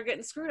 are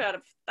getting screwed out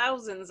of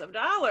thousands of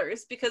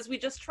dollars because we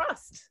just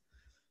trust.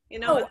 I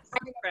remember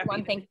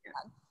one thing.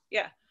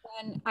 Yeah.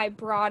 When I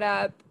brought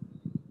up,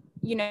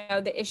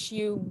 the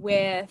issue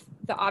with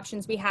the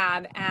options we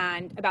have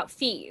and about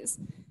fees,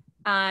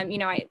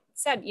 I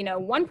said,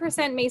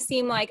 1% may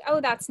seem like,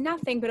 oh, that's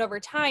nothing, but over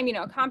time,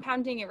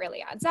 compounding, it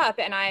really adds up.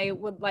 And I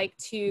would like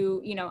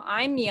to,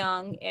 I'm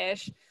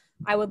young-ish,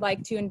 I would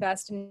like to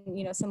invest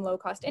in, some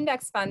low-cost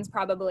index funds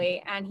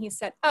probably. And he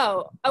said,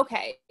 oh,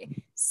 okay.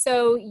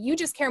 So you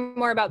just care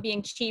more about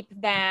being cheap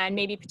than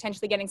maybe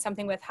potentially getting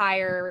something with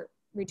higher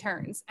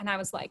returns. And I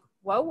was like,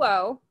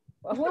 whoa.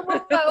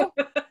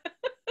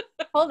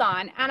 Hold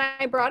on. And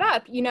I brought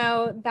up,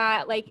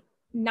 that like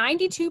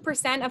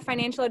 92% of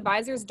financial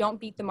advisors don't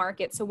beat the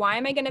market. So why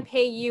am I going to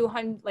pay you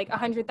like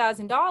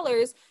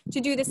 $100,000 to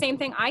do the same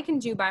thing I can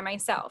do by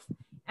myself?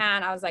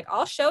 And I was like,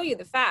 I'll show you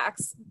the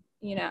facts.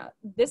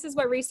 This is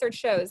what research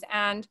shows.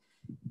 And,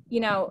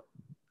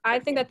 I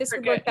think that this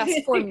would work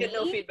best for me.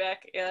 No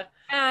feedback. Yeah.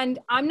 And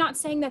I'm not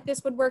saying that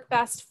this would work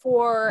best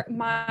for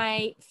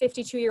my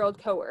 52-year-old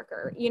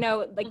coworker.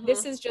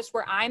 This is just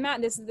where I'm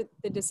at. This is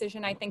the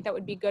decision I think that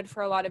would be good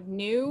for a lot of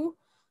new,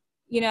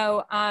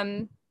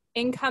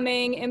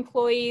 incoming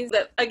employees.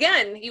 That,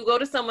 again, you go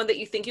to someone that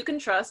you think you can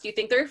trust, you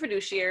think they're a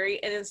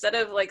fiduciary, and instead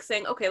of like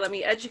saying, okay, let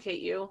me educate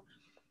you,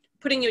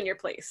 putting you in your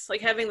place, like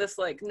having this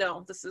like,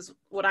 no, this is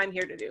what I'm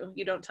here to do.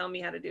 You don't tell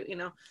me how to do,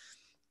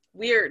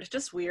 weird,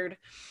 just weird.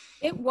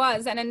 It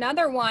was. And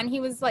another one,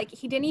 he was like,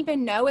 he didn't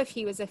even know if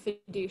he was a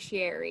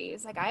fiduciary. He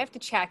was like, I have to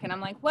check. And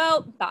I'm like,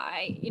 well,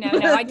 bye. No,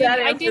 I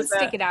did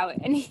stick it out.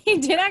 And he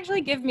did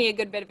actually give me a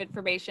good bit of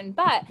information,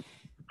 but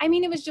I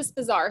mean, it was just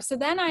bizarre. So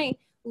then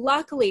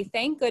luckily,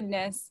 thank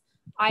goodness,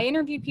 I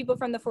interviewed people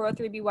from the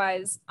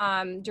 403BY's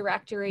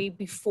directory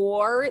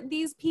before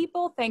these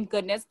people. Thank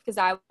goodness, because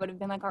I would have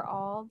been like, are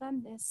all of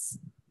them this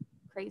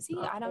crazy?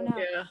 I don't know.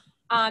 Yeah.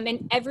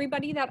 And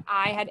everybody that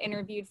I had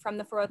interviewed from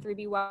the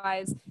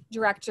 403BY's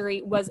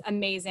directory was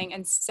amazing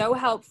and so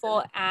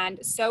helpful and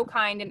so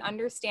kind and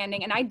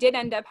understanding. And I did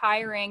end up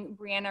hiring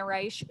Brianna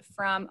Reich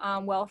from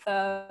Wealth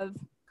of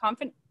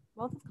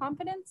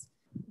Confidence,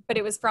 but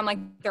it was from like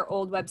their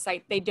old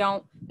website. They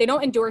don't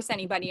endorse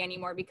anybody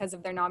anymore because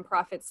of their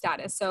nonprofit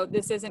status. So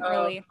this isn't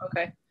really,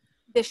 okay.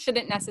 This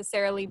shouldn't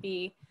necessarily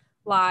be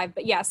live,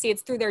 but yeah, see,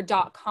 it's through their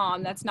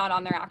 .com. That's not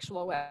on their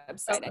actual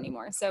website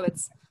anymore. So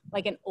it's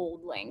like an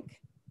old link.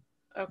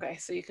 Okay,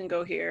 so you can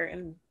go here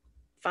and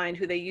find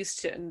who they used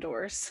to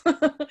endorse.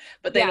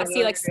 But they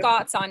see, like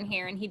Scott's on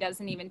here and he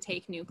doesn't even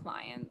take new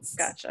clients.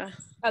 Gotcha.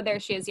 Oh, there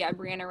she is. Yeah,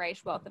 Brianna Reich,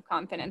 Wealth of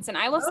Confidence. And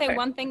I will say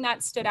one thing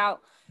that stood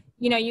out,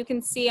 you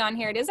can see on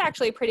here, it is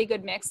actually a pretty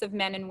good mix of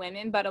men and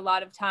women, but a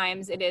lot of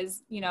times it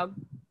is,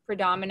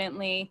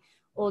 predominantly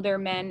older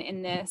men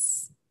in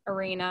this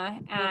arena.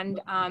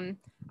 And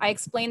I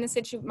explained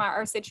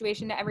our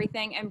situation to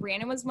everything. And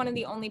Brianna was one of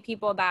the only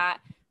people that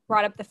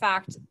brought up the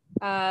fact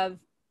of,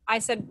 I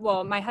said,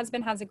 well, my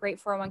husband has a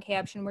great 401k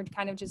option. We're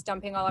kind of just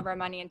dumping all of our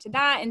money into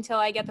that until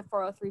I get the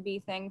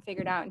 403b thing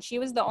figured out. And she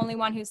was the only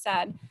one who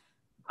said,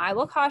 I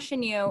will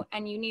caution you,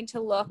 and you need to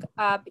look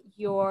up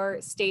your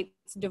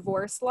state's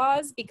divorce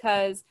laws,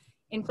 because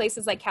in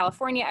places like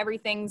California,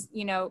 everything's,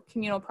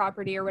 communal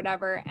property or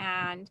whatever,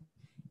 and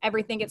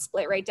everything gets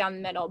split right down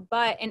the middle.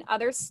 But in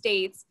other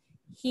states,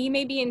 he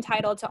may be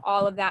entitled to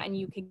all of that and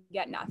you could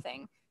get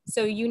nothing.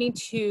 So you need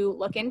to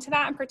look into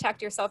that and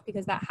protect yourself,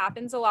 because that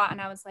happens a lot. And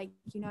I was like,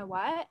 you know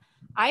what?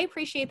 I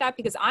appreciate that,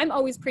 because I'm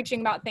always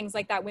preaching about things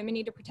like that. Women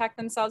need to protect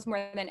themselves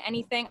more than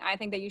anything. I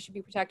think that you should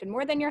be protected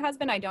more than your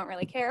husband. I don't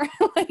really care.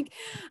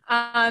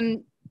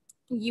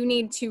 You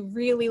need to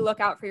really look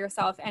out for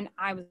yourself. And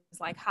I was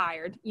like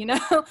hired,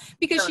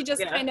 because she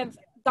just kind of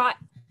got,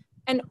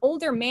 an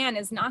older man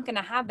is not going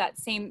to have that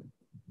same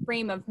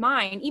frame of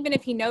mind. Even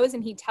if he knows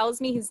and he tells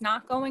me, he's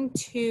not going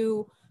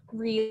to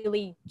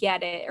really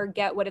get it or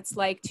get what it's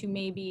like to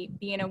maybe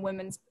be in a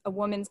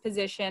woman's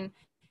position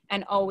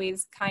and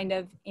always kind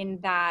of in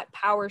that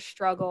power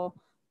struggle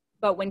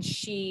But when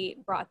she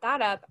brought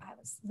that up, I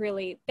was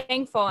really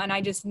thankful. And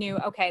I just knew,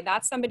 okay,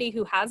 that's somebody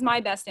who has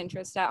my best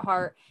interest at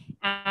heart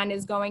and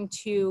is going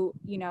to,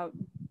 you know,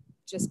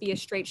 just be a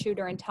straight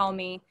shooter and tell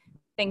me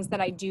things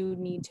that I do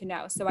need to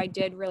know. So I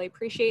did really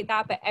appreciate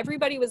that, but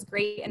everybody was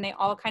great and they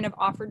all kind of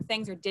offered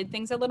things or did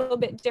things a little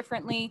bit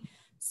differently.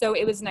 So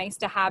it was nice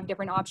to have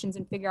different options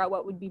and figure out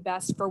what would be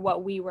best for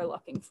what we were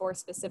looking for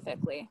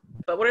specifically.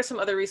 But what are some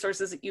other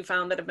resources that you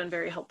found that have been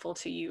very helpful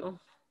to you?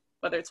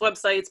 Whether it's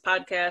websites,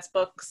 podcasts,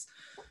 books?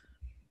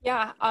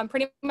 Yeah,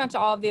 pretty much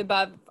all of the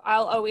above.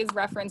 I'll always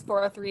reference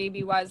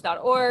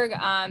 403bwise.org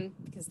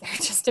because they're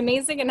just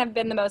amazing and have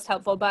been the most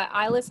helpful. But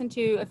I listen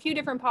to a few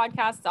different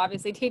podcasts,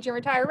 obviously Teach and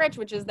Retire Rich,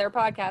 which is their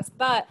podcast,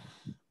 but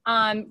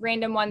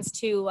random ones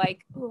too,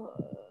 like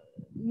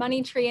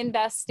Money Tree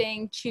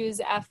Investing, Choose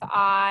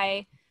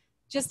FI.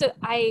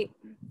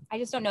 I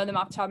just don't know them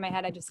off the top of my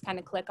head. I just kind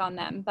of click on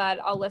them, but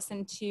I'll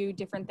listen to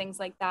different things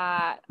like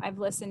that. I've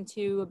listened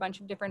to a bunch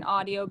of different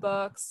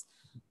audiobooks.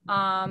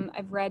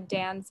 I've read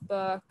Dan's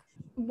book.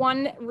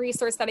 One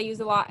resource that I use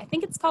a lot, I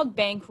think it's called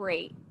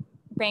bankrate.com.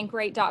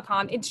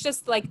 It's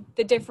just like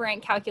the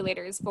different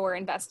calculators for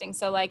investing.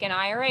 So like an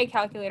IRA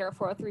calculator,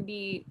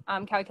 403b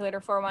calculator,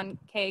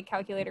 401k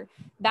calculator.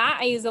 That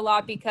I use a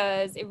lot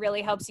because it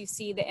really helps you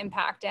see the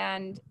impact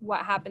and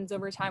what happens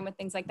over time with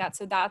things like that.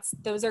 So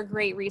those are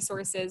great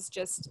resources,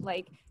 just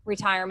like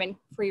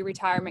free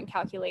retirement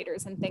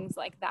calculators and things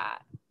like that.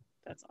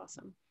 That's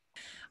awesome.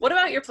 What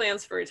about your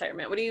plans for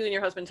retirement? What do you and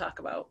your husband talk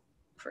about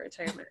for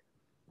retirement?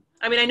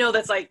 I mean, I know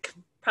that's like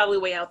probably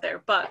way out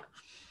there, but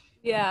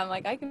yeah, I'm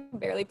like, I can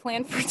barely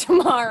plan for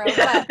tomorrow,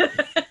 but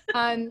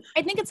I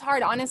think it's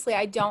hard. Honestly,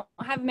 I don't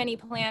have many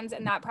plans,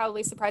 and that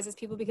probably surprises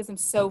people because I'm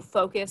so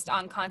focused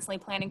on constantly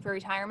planning for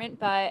retirement.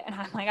 And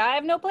I'm like, I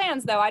have no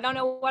plans though. I don't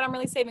know what I'm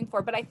really saving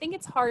for, but I think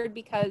it's hard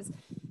because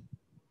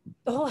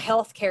the whole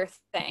healthcare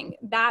thing,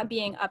 that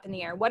being up in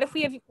the air. What if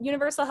we have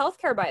universal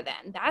healthcare by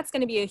then? That's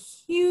going to be a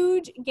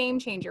huge game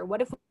changer.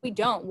 What if we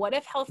don't? What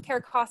if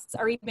healthcare costs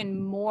are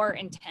even more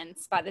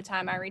intense by the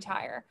time I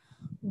retire?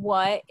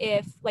 What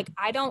if, like,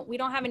 we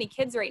don't have any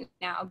kids right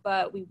now,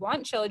 but we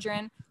want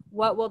children.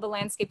 What will the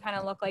landscape kind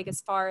of look like as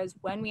far as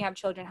when we have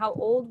children? How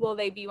old will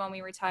they be when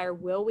we retire?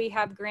 Will we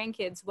have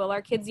grandkids? Will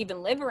our kids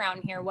even live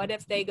around here? What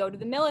if they go to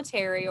the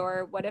military,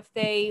 or what if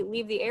they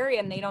leave the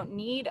area and they don't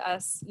need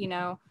us, you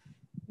know?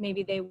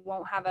 Maybe they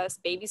won't have us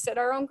babysit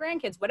our own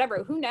grandkids,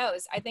 whatever, who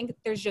knows? I think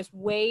there's just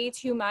way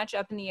too much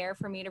up in the air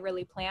for me to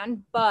really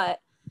plan. But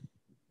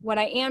what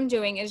I am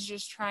doing is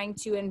just trying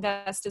to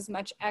invest as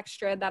much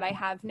extra that I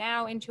have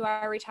now into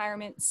our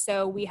retirement,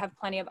 so we have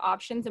plenty of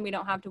options and we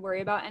don't have to worry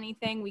about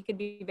anything. We could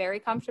be very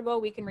comfortable.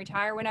 We can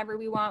retire whenever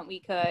we want. We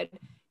could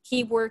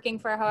keep working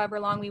for however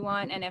long we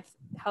want. And if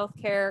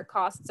healthcare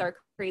costs are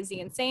crazy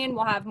insane,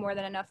 we'll have more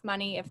than enough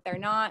money. If they're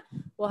not,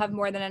 we'll have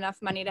more than enough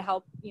money to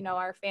help, you know,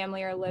 our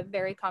family or live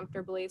very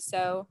comfortably.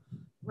 So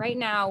right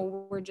now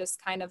we're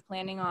just kind of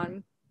planning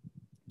on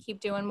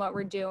keep doing what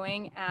we're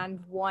doing. And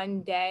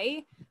one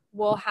day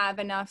we'll have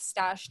enough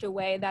stashed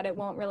away that it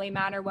won't really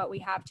matter what we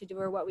have to do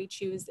or what we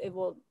choose. It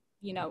will,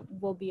 you know,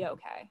 we'll be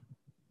okay.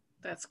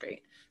 That's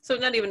great. So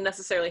not even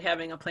necessarily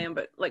having a plan,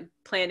 but like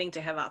planning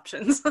to have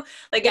options.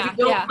 Like if you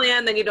don't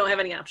plan, then you don't have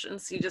any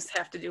options. You just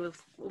have to do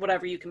with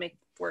whatever you can make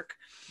work.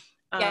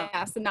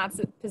 Yes, and that's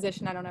a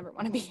position I don't ever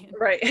want to be in.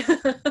 Right.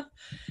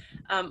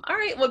 All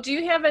right. Well, do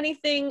you have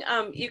anything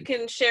you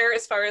can share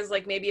as far as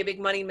like maybe a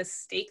big money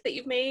mistake that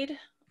you've made,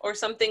 or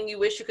something you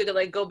wish you could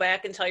like go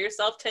back and tell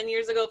yourself 10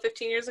 years ago,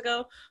 15 years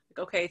ago? Like,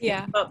 okay,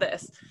 think about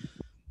this.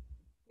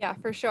 Yeah,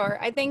 for sure.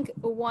 I think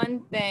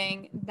one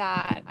thing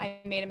that I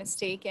made a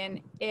mistake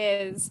in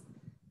is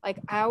like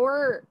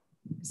our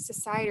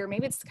society, or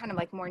maybe it's kind of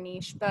like more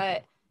niche,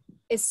 but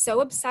is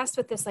so obsessed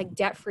with this like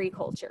debt-free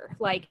culture.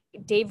 Like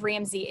Dave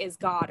Ramsey is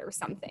God or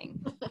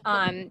something.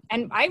 And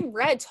I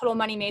read Total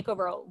Money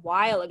Makeover a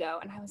while ago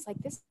and I was like,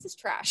 this is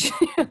trash.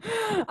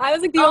 I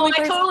was like,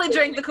 I totally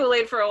drank the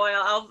Kool-Aid for a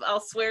while. I'll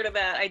swear to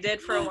that. I did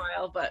for a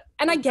while, but.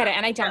 And I get it.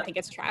 And I don't think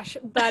it's trash,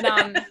 but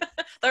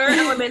there are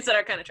elements that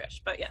are kind of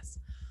trash, but yes.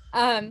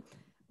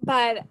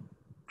 But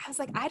I was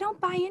like, I don't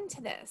buy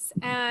into this.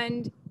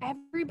 And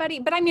everybody,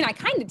 but I mean, I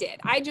kind of did.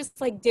 I just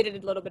like did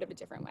it a little bit of a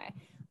different way.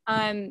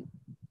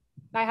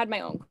 I had my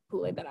own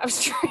Kool-Aid that I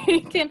was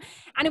drinking,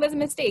 and it was a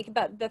mistake.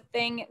 But the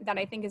thing that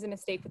I think is a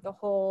mistake with the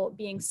whole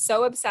being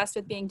so obsessed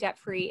with being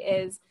debt-free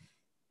is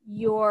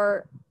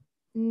you're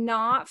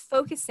not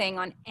focusing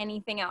on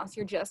anything else.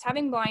 You're just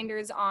having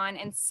blinders on,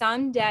 and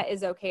some debt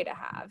is okay to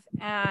have.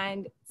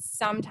 And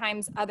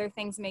sometimes other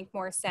things make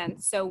more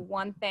sense. So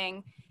one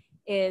thing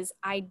is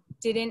I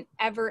didn't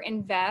ever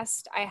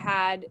invest. I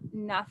had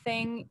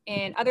nothing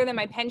in other than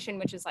my pension,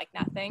 which is like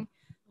nothing.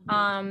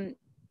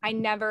 I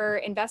never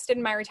invested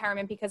in my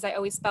retirement because I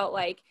always felt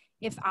like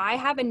if I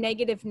have a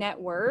negative net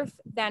worth,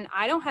 then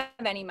I don't have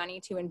any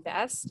money to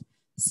invest.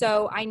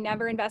 So I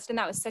never invested, and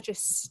that was such a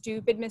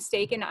stupid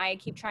mistake. And I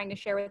keep trying to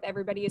share with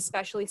everybody,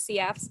 especially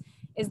CFs,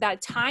 is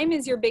that time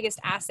is your biggest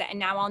asset, and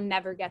now I'll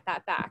never get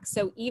that back.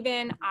 So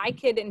even I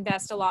could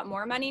invest a lot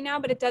more money now,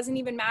 but it doesn't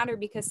even matter,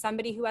 because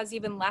somebody who has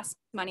even less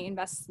money,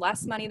 invests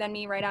less money than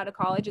me right out of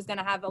college, is going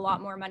to have a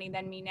lot more money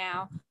than me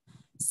now.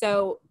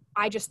 So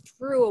I just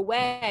threw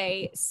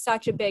away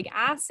such a big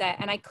asset,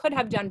 and I could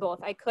have done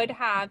both. I could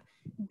have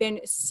been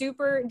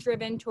super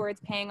driven towards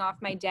paying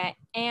off my debt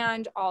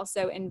and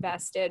also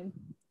invested.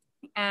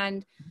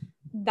 And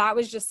that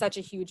was just such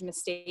a huge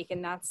mistake.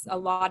 And that's a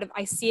lot of,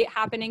 I see it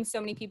happening. So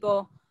many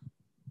people,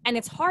 and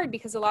it's hard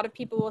because a lot of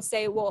people will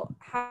say, well,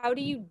 how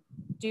do you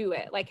do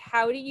it? Like,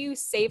 how do you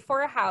save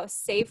for a house,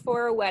 save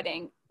for a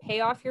wedding,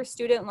 pay off your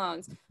student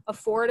loans,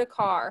 afford a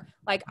car?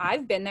 Like,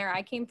 I've been there.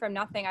 I came from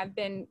nothing. I've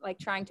been like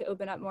trying to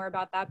open up more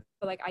about that.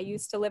 But like, I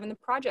used to live in the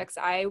projects.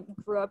 I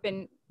grew up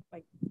in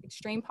like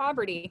extreme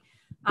poverty.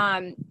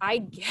 I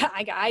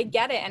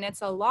get it. And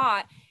it's a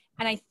lot.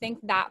 And I think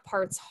that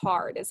part's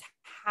hard, is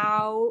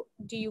how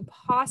do you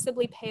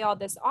possibly pay all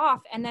this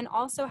off and then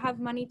also have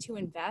money to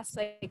invest?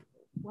 Like,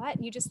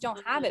 what? You just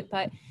don't have it.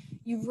 But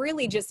you've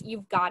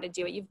got to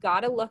do it. You've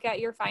got to look at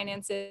your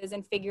finances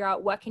and figure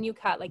out what can you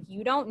cut. Like,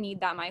 you don't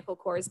need that Michael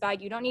Kors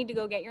bag. You don't need to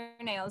go get your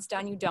nails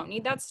done. You don't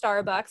need that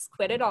Starbucks.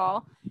 Quit it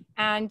all.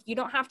 And you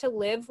don't have to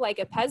live like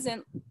a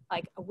peasant.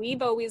 Like,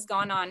 we've always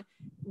gone on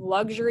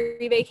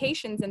luxury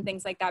vacations and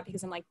things like that,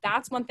 because I'm like,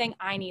 that's one thing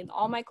I need.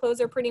 All my clothes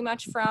are pretty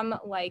much from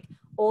like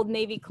Old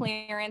Navy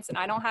clearance, and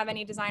I don't have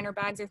any designer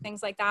bags or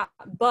things like that,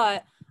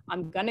 but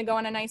I'm going to go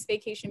on a nice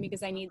vacation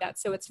because I need that.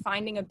 So it's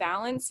finding a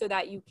balance so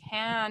that you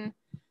can,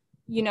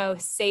 you know,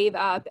 save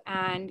up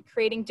and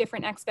creating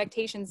different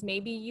expectations.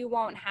 Maybe you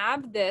won't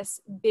have this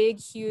big,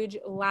 huge,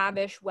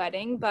 lavish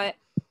wedding, but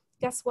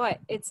guess what?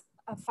 It's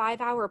a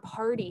 5-hour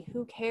party.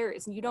 Who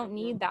cares? You don't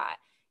need that.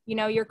 You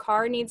know, your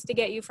car needs to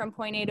get you from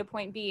point A to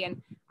point B.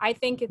 And I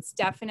think it's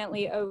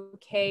definitely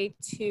okay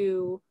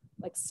to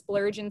like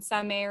splurge in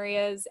some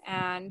areas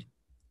and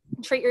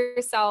treat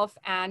yourself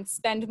and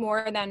spend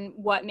more than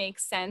what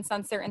makes sense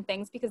on certain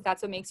things, because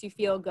that's what makes you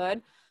feel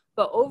good.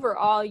 But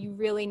overall, you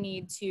really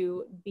need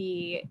to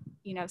be,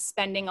 you know,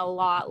 spending a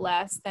lot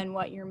less than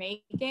what you're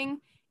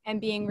making and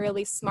being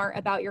really smart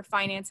about your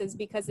finances,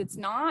 because it's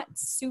not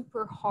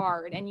super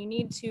hard. And you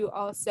need to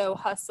also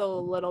hustle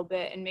a little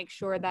bit and make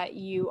sure that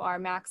you are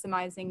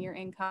maximizing your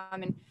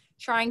income and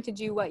trying to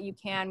do what you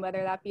can,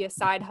 whether that be a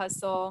side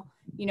hustle,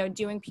 you know,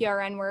 doing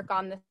PRN work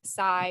on the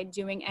side,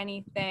 doing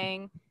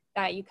anything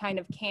that you kind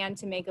of can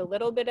to make a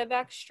little bit of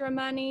extra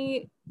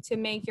money, to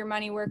make your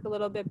money work a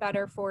little bit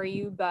better for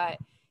you. But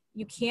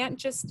you can't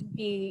just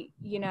be,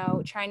 you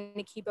know, trying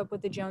to keep up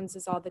with the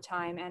Joneses all the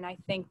time. And I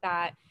think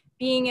that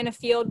being in a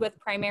field with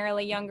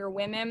primarily younger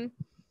women,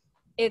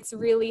 it's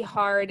really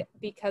hard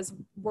because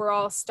we're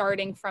all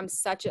starting from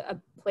such a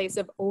place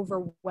of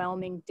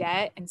overwhelming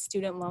debt, and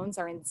student loans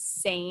are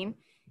insane.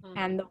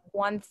 And the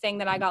one thing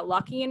that I got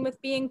lucky in with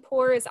being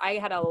poor is I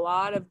had a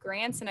lot of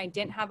grants and I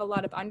didn't have a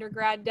lot of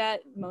undergrad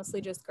debt,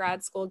 mostly just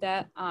grad school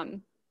debt.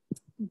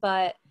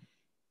 But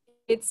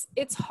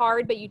it's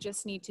hard, but you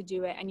just need to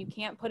do it, and you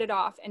can't put it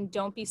off. And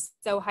don't be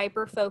so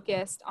hyper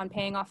focused on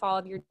paying off all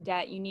of your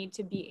debt. You need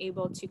to be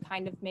able to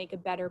kind of make a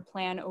better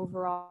plan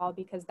overall,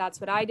 because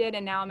that's what I did.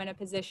 And now I'm in a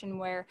position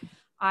where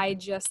I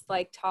just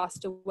like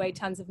tossed away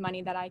tons of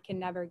money that I can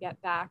never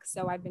get back.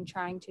 So I've been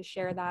trying to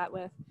share that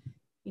with,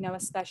 you know,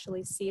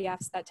 especially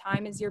CFs, that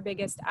time is your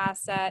biggest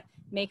asset.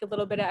 Make a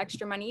little bit of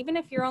extra money, even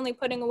if you're only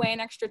putting away an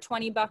extra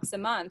 $20 a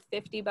month,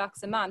 $50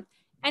 a month.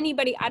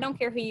 Anybody, I don't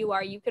care who you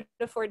are, you could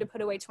afford to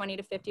put away $20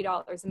 to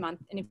 $50 a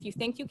month. And if you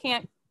think you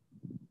can't,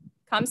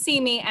 come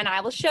see me and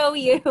I will show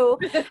you how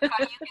you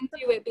can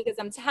do it, because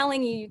I'm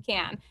telling you, you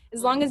can.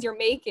 As long as you're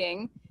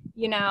making,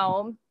 you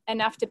know,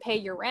 enough to pay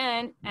your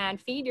rent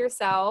and feed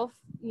yourself,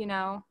 you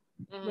know,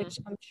 which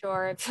I'm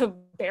sure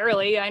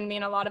barely. I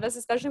mean, a lot of us,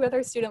 especially with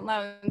our student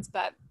loans,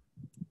 but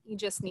you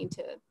just need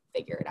to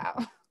figure it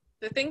out.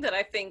 The thing that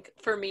I think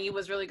for me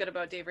was really good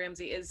about Dave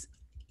Ramsey is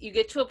you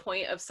get to a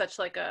point of such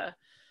like a,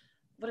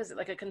 what is it,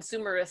 like a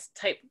consumerist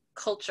type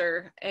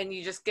culture, and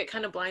you just get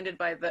kind of blinded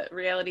by the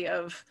reality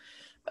of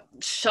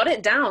shut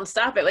it down,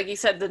 stop it. Like you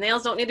said, the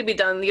nails don't need to be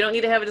done. You don't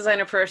need to have a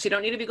designer purse. You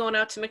don't need to be going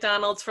out to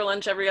McDonald's for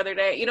lunch every other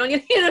day. You don't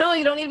need, you know,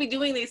 you don't need to be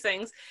doing these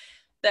things.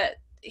 That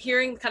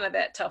hearing kind of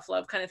that tough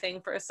love kind of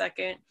thing for a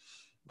second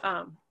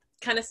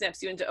kind of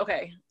snaps you into,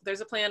 okay,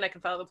 there's a plan. I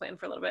can follow the plan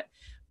for a little bit.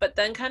 But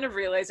then kind of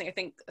realizing, I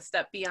think a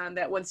step beyond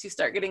that, once you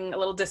start getting a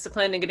little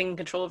disciplined and getting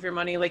control of your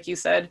money, like you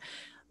said,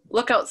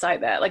 look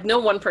outside that. Like, no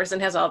one person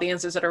has all the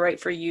answers that are right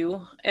for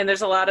you. And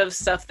there's a lot of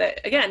stuff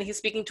that, again, he's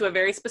speaking to a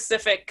very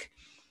specific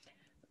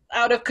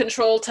out of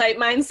control type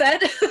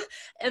mindset.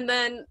 And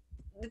then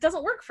it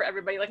doesn't work for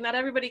everybody. Like, not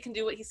everybody can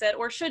do what he said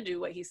or should do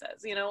what he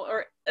says, you know,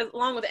 or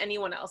along with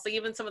anyone else. Like,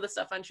 even some of the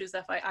stuff on Choose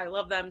FI, I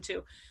love them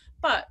too.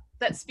 But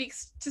that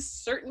speaks to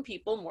certain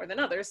people more than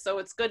others. So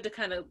it's good to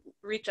kind of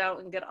reach out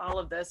and get all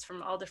of this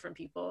from all different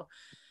people.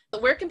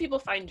 Where can people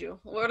find you?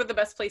 What are the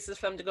best places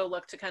for them to go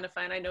look to kind of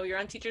find? I know you're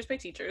on Teachers by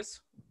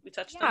Teachers. We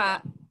touched on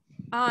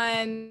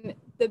that.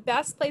 the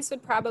best place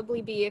would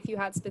probably be if you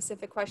had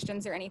specific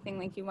questions or anything,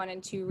 like you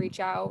wanted to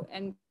reach out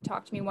and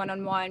talk to me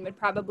one-on-one, would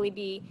probably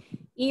be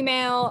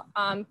email,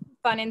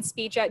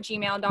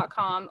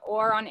 funindspeech@gmail.com,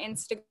 or on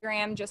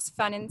Instagram, just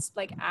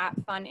like at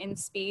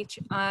funindspeech.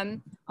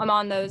 I'm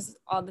on those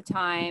all the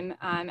time.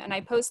 And I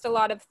post a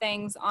lot of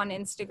things on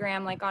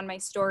Instagram, like on my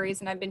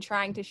stories, and I've been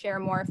trying to share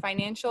more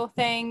financial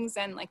things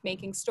and like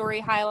making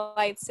story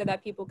highlights so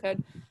that people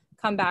could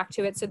come back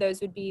to it. So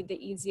those would be the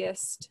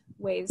easiest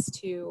ways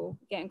to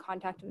get in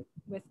contact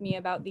with me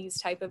about these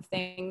type of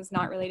things,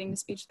 not relating to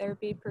speech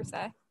therapy per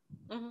se.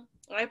 Mm-hmm.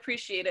 I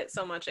appreciate it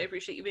so much. I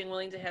appreciate you being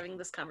willing to having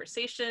this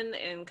conversation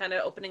and kind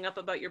of opening up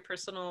about your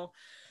personal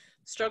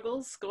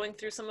struggles going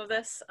through some of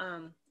this.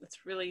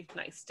 It's really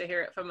nice to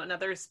hear it from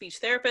another speech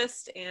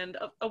therapist and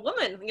a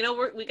woman. You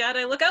know, we got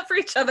to look out for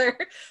each other.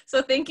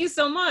 So thank you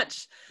so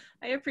much.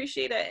 I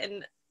appreciate it.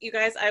 And you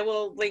guys, I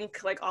will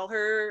link like all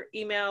her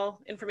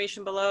email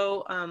information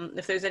below.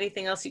 If there's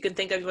anything else you can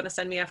think of you want to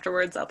send me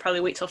afterwards, I'll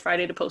probably wait till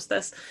Friday to post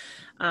this.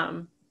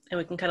 And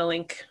we can kind of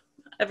link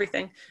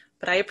everything.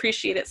 But I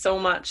appreciate it so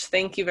much.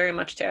 Thank you very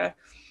much, Tara.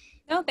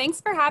 No,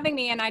 thanks for having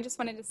me. And I just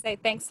wanted to say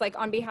thanks, like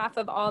on behalf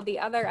of all the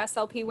other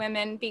SLP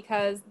women,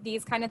 because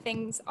these kind of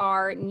things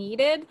are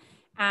needed.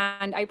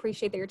 And I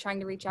appreciate that you're trying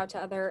to reach out to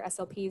other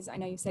SLPs. I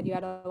know you said you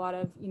had a lot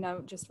of, you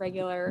know, just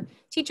regular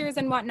teachers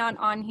and whatnot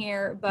on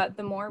here, but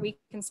the more we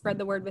can spread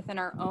the word within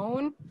our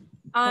own,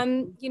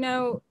 you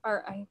know,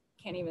 I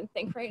can't even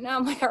think right now,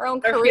 like our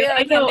own career,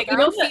 I can't think our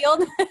own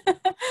field.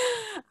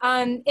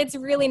 It's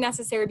really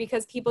necessary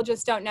because people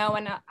just don't know.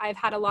 And I've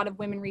had a lot of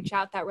women reach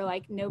out that were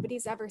like,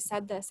 nobody's ever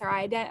said this, or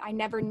I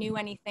never knew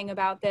anything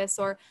about this,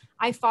 or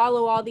I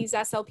follow all these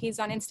SLPs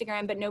on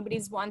Instagram, but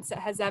nobody's once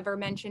has ever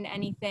mentioned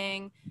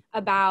anything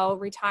about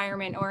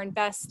retirement or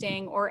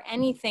investing or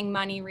anything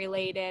money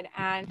related.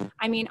 And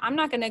I mean, I'm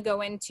not going to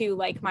go into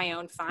like my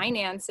own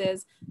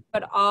finances,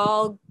 but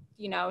I'll,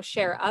 you know,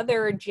 share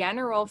other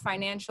general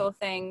financial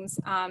things.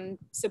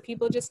 So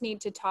people just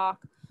need to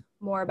talk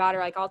more about it.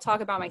 Like I'll talk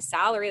about my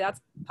salary,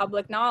 that's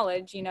public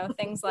knowledge, you know,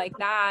 things like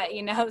that,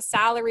 you know,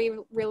 salary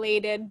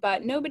related,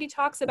 but nobody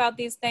talks about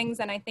these things.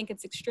 And I think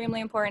it's extremely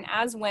important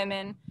as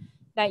women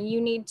that you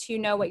need to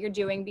know what you're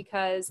doing,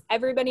 because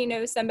everybody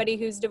knows somebody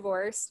who's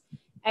divorced.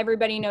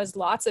 Everybody knows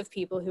lots of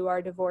people who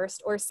are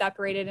divorced or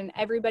separated, and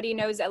everybody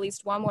knows at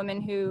least one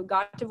woman who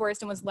got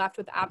divorced and was left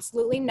with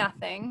absolutely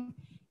nothing.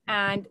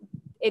 And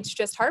it's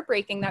just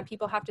heartbreaking that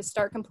people have to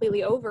start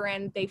completely over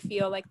and they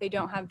feel like they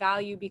don't have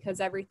value because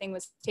everything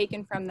was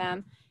taken from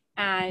them.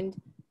 And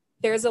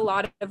there's a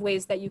lot of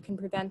ways that you can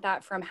prevent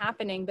that from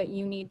happening, but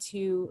you need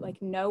to like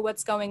know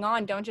what's going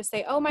on. Don't just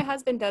say, oh, my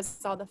husband does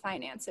all the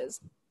finances.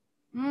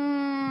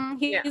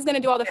 He's going to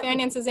do all the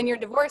finances in your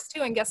divorce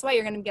too. And guess what?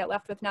 You're going to get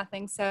left with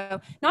nothing.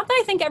 So not that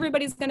I think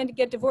everybody's going to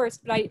get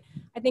divorced, but I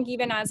think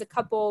even as a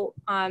couple,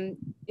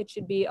 it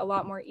should be a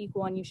lot more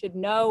equal, and you should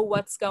know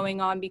what's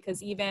going on,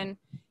 because even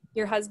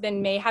your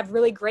husband may have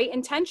really great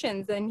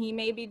intentions and he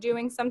may be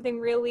doing something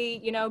really,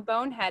 you know,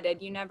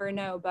 boneheaded. You never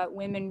know, but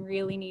women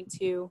really need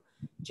to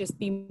just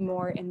be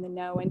more in the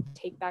know and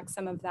take back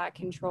some of that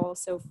control.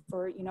 So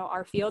for, you know,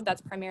 our field,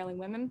 that's primarily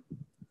women,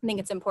 I think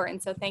it's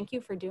important. So thank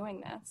you for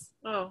doing this.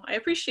 Oh, I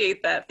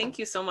appreciate that. Thank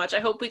you so much. I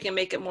hope we can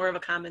make it more of a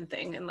common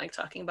thing and like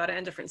talking about it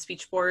on different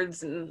speech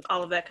boards and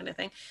all of that kind of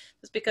thing.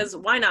 Just because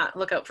why not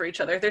look out for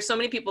each other? There's so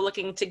many people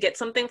looking to get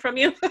something from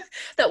you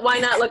that why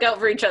not look out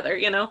for each other,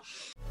 you know?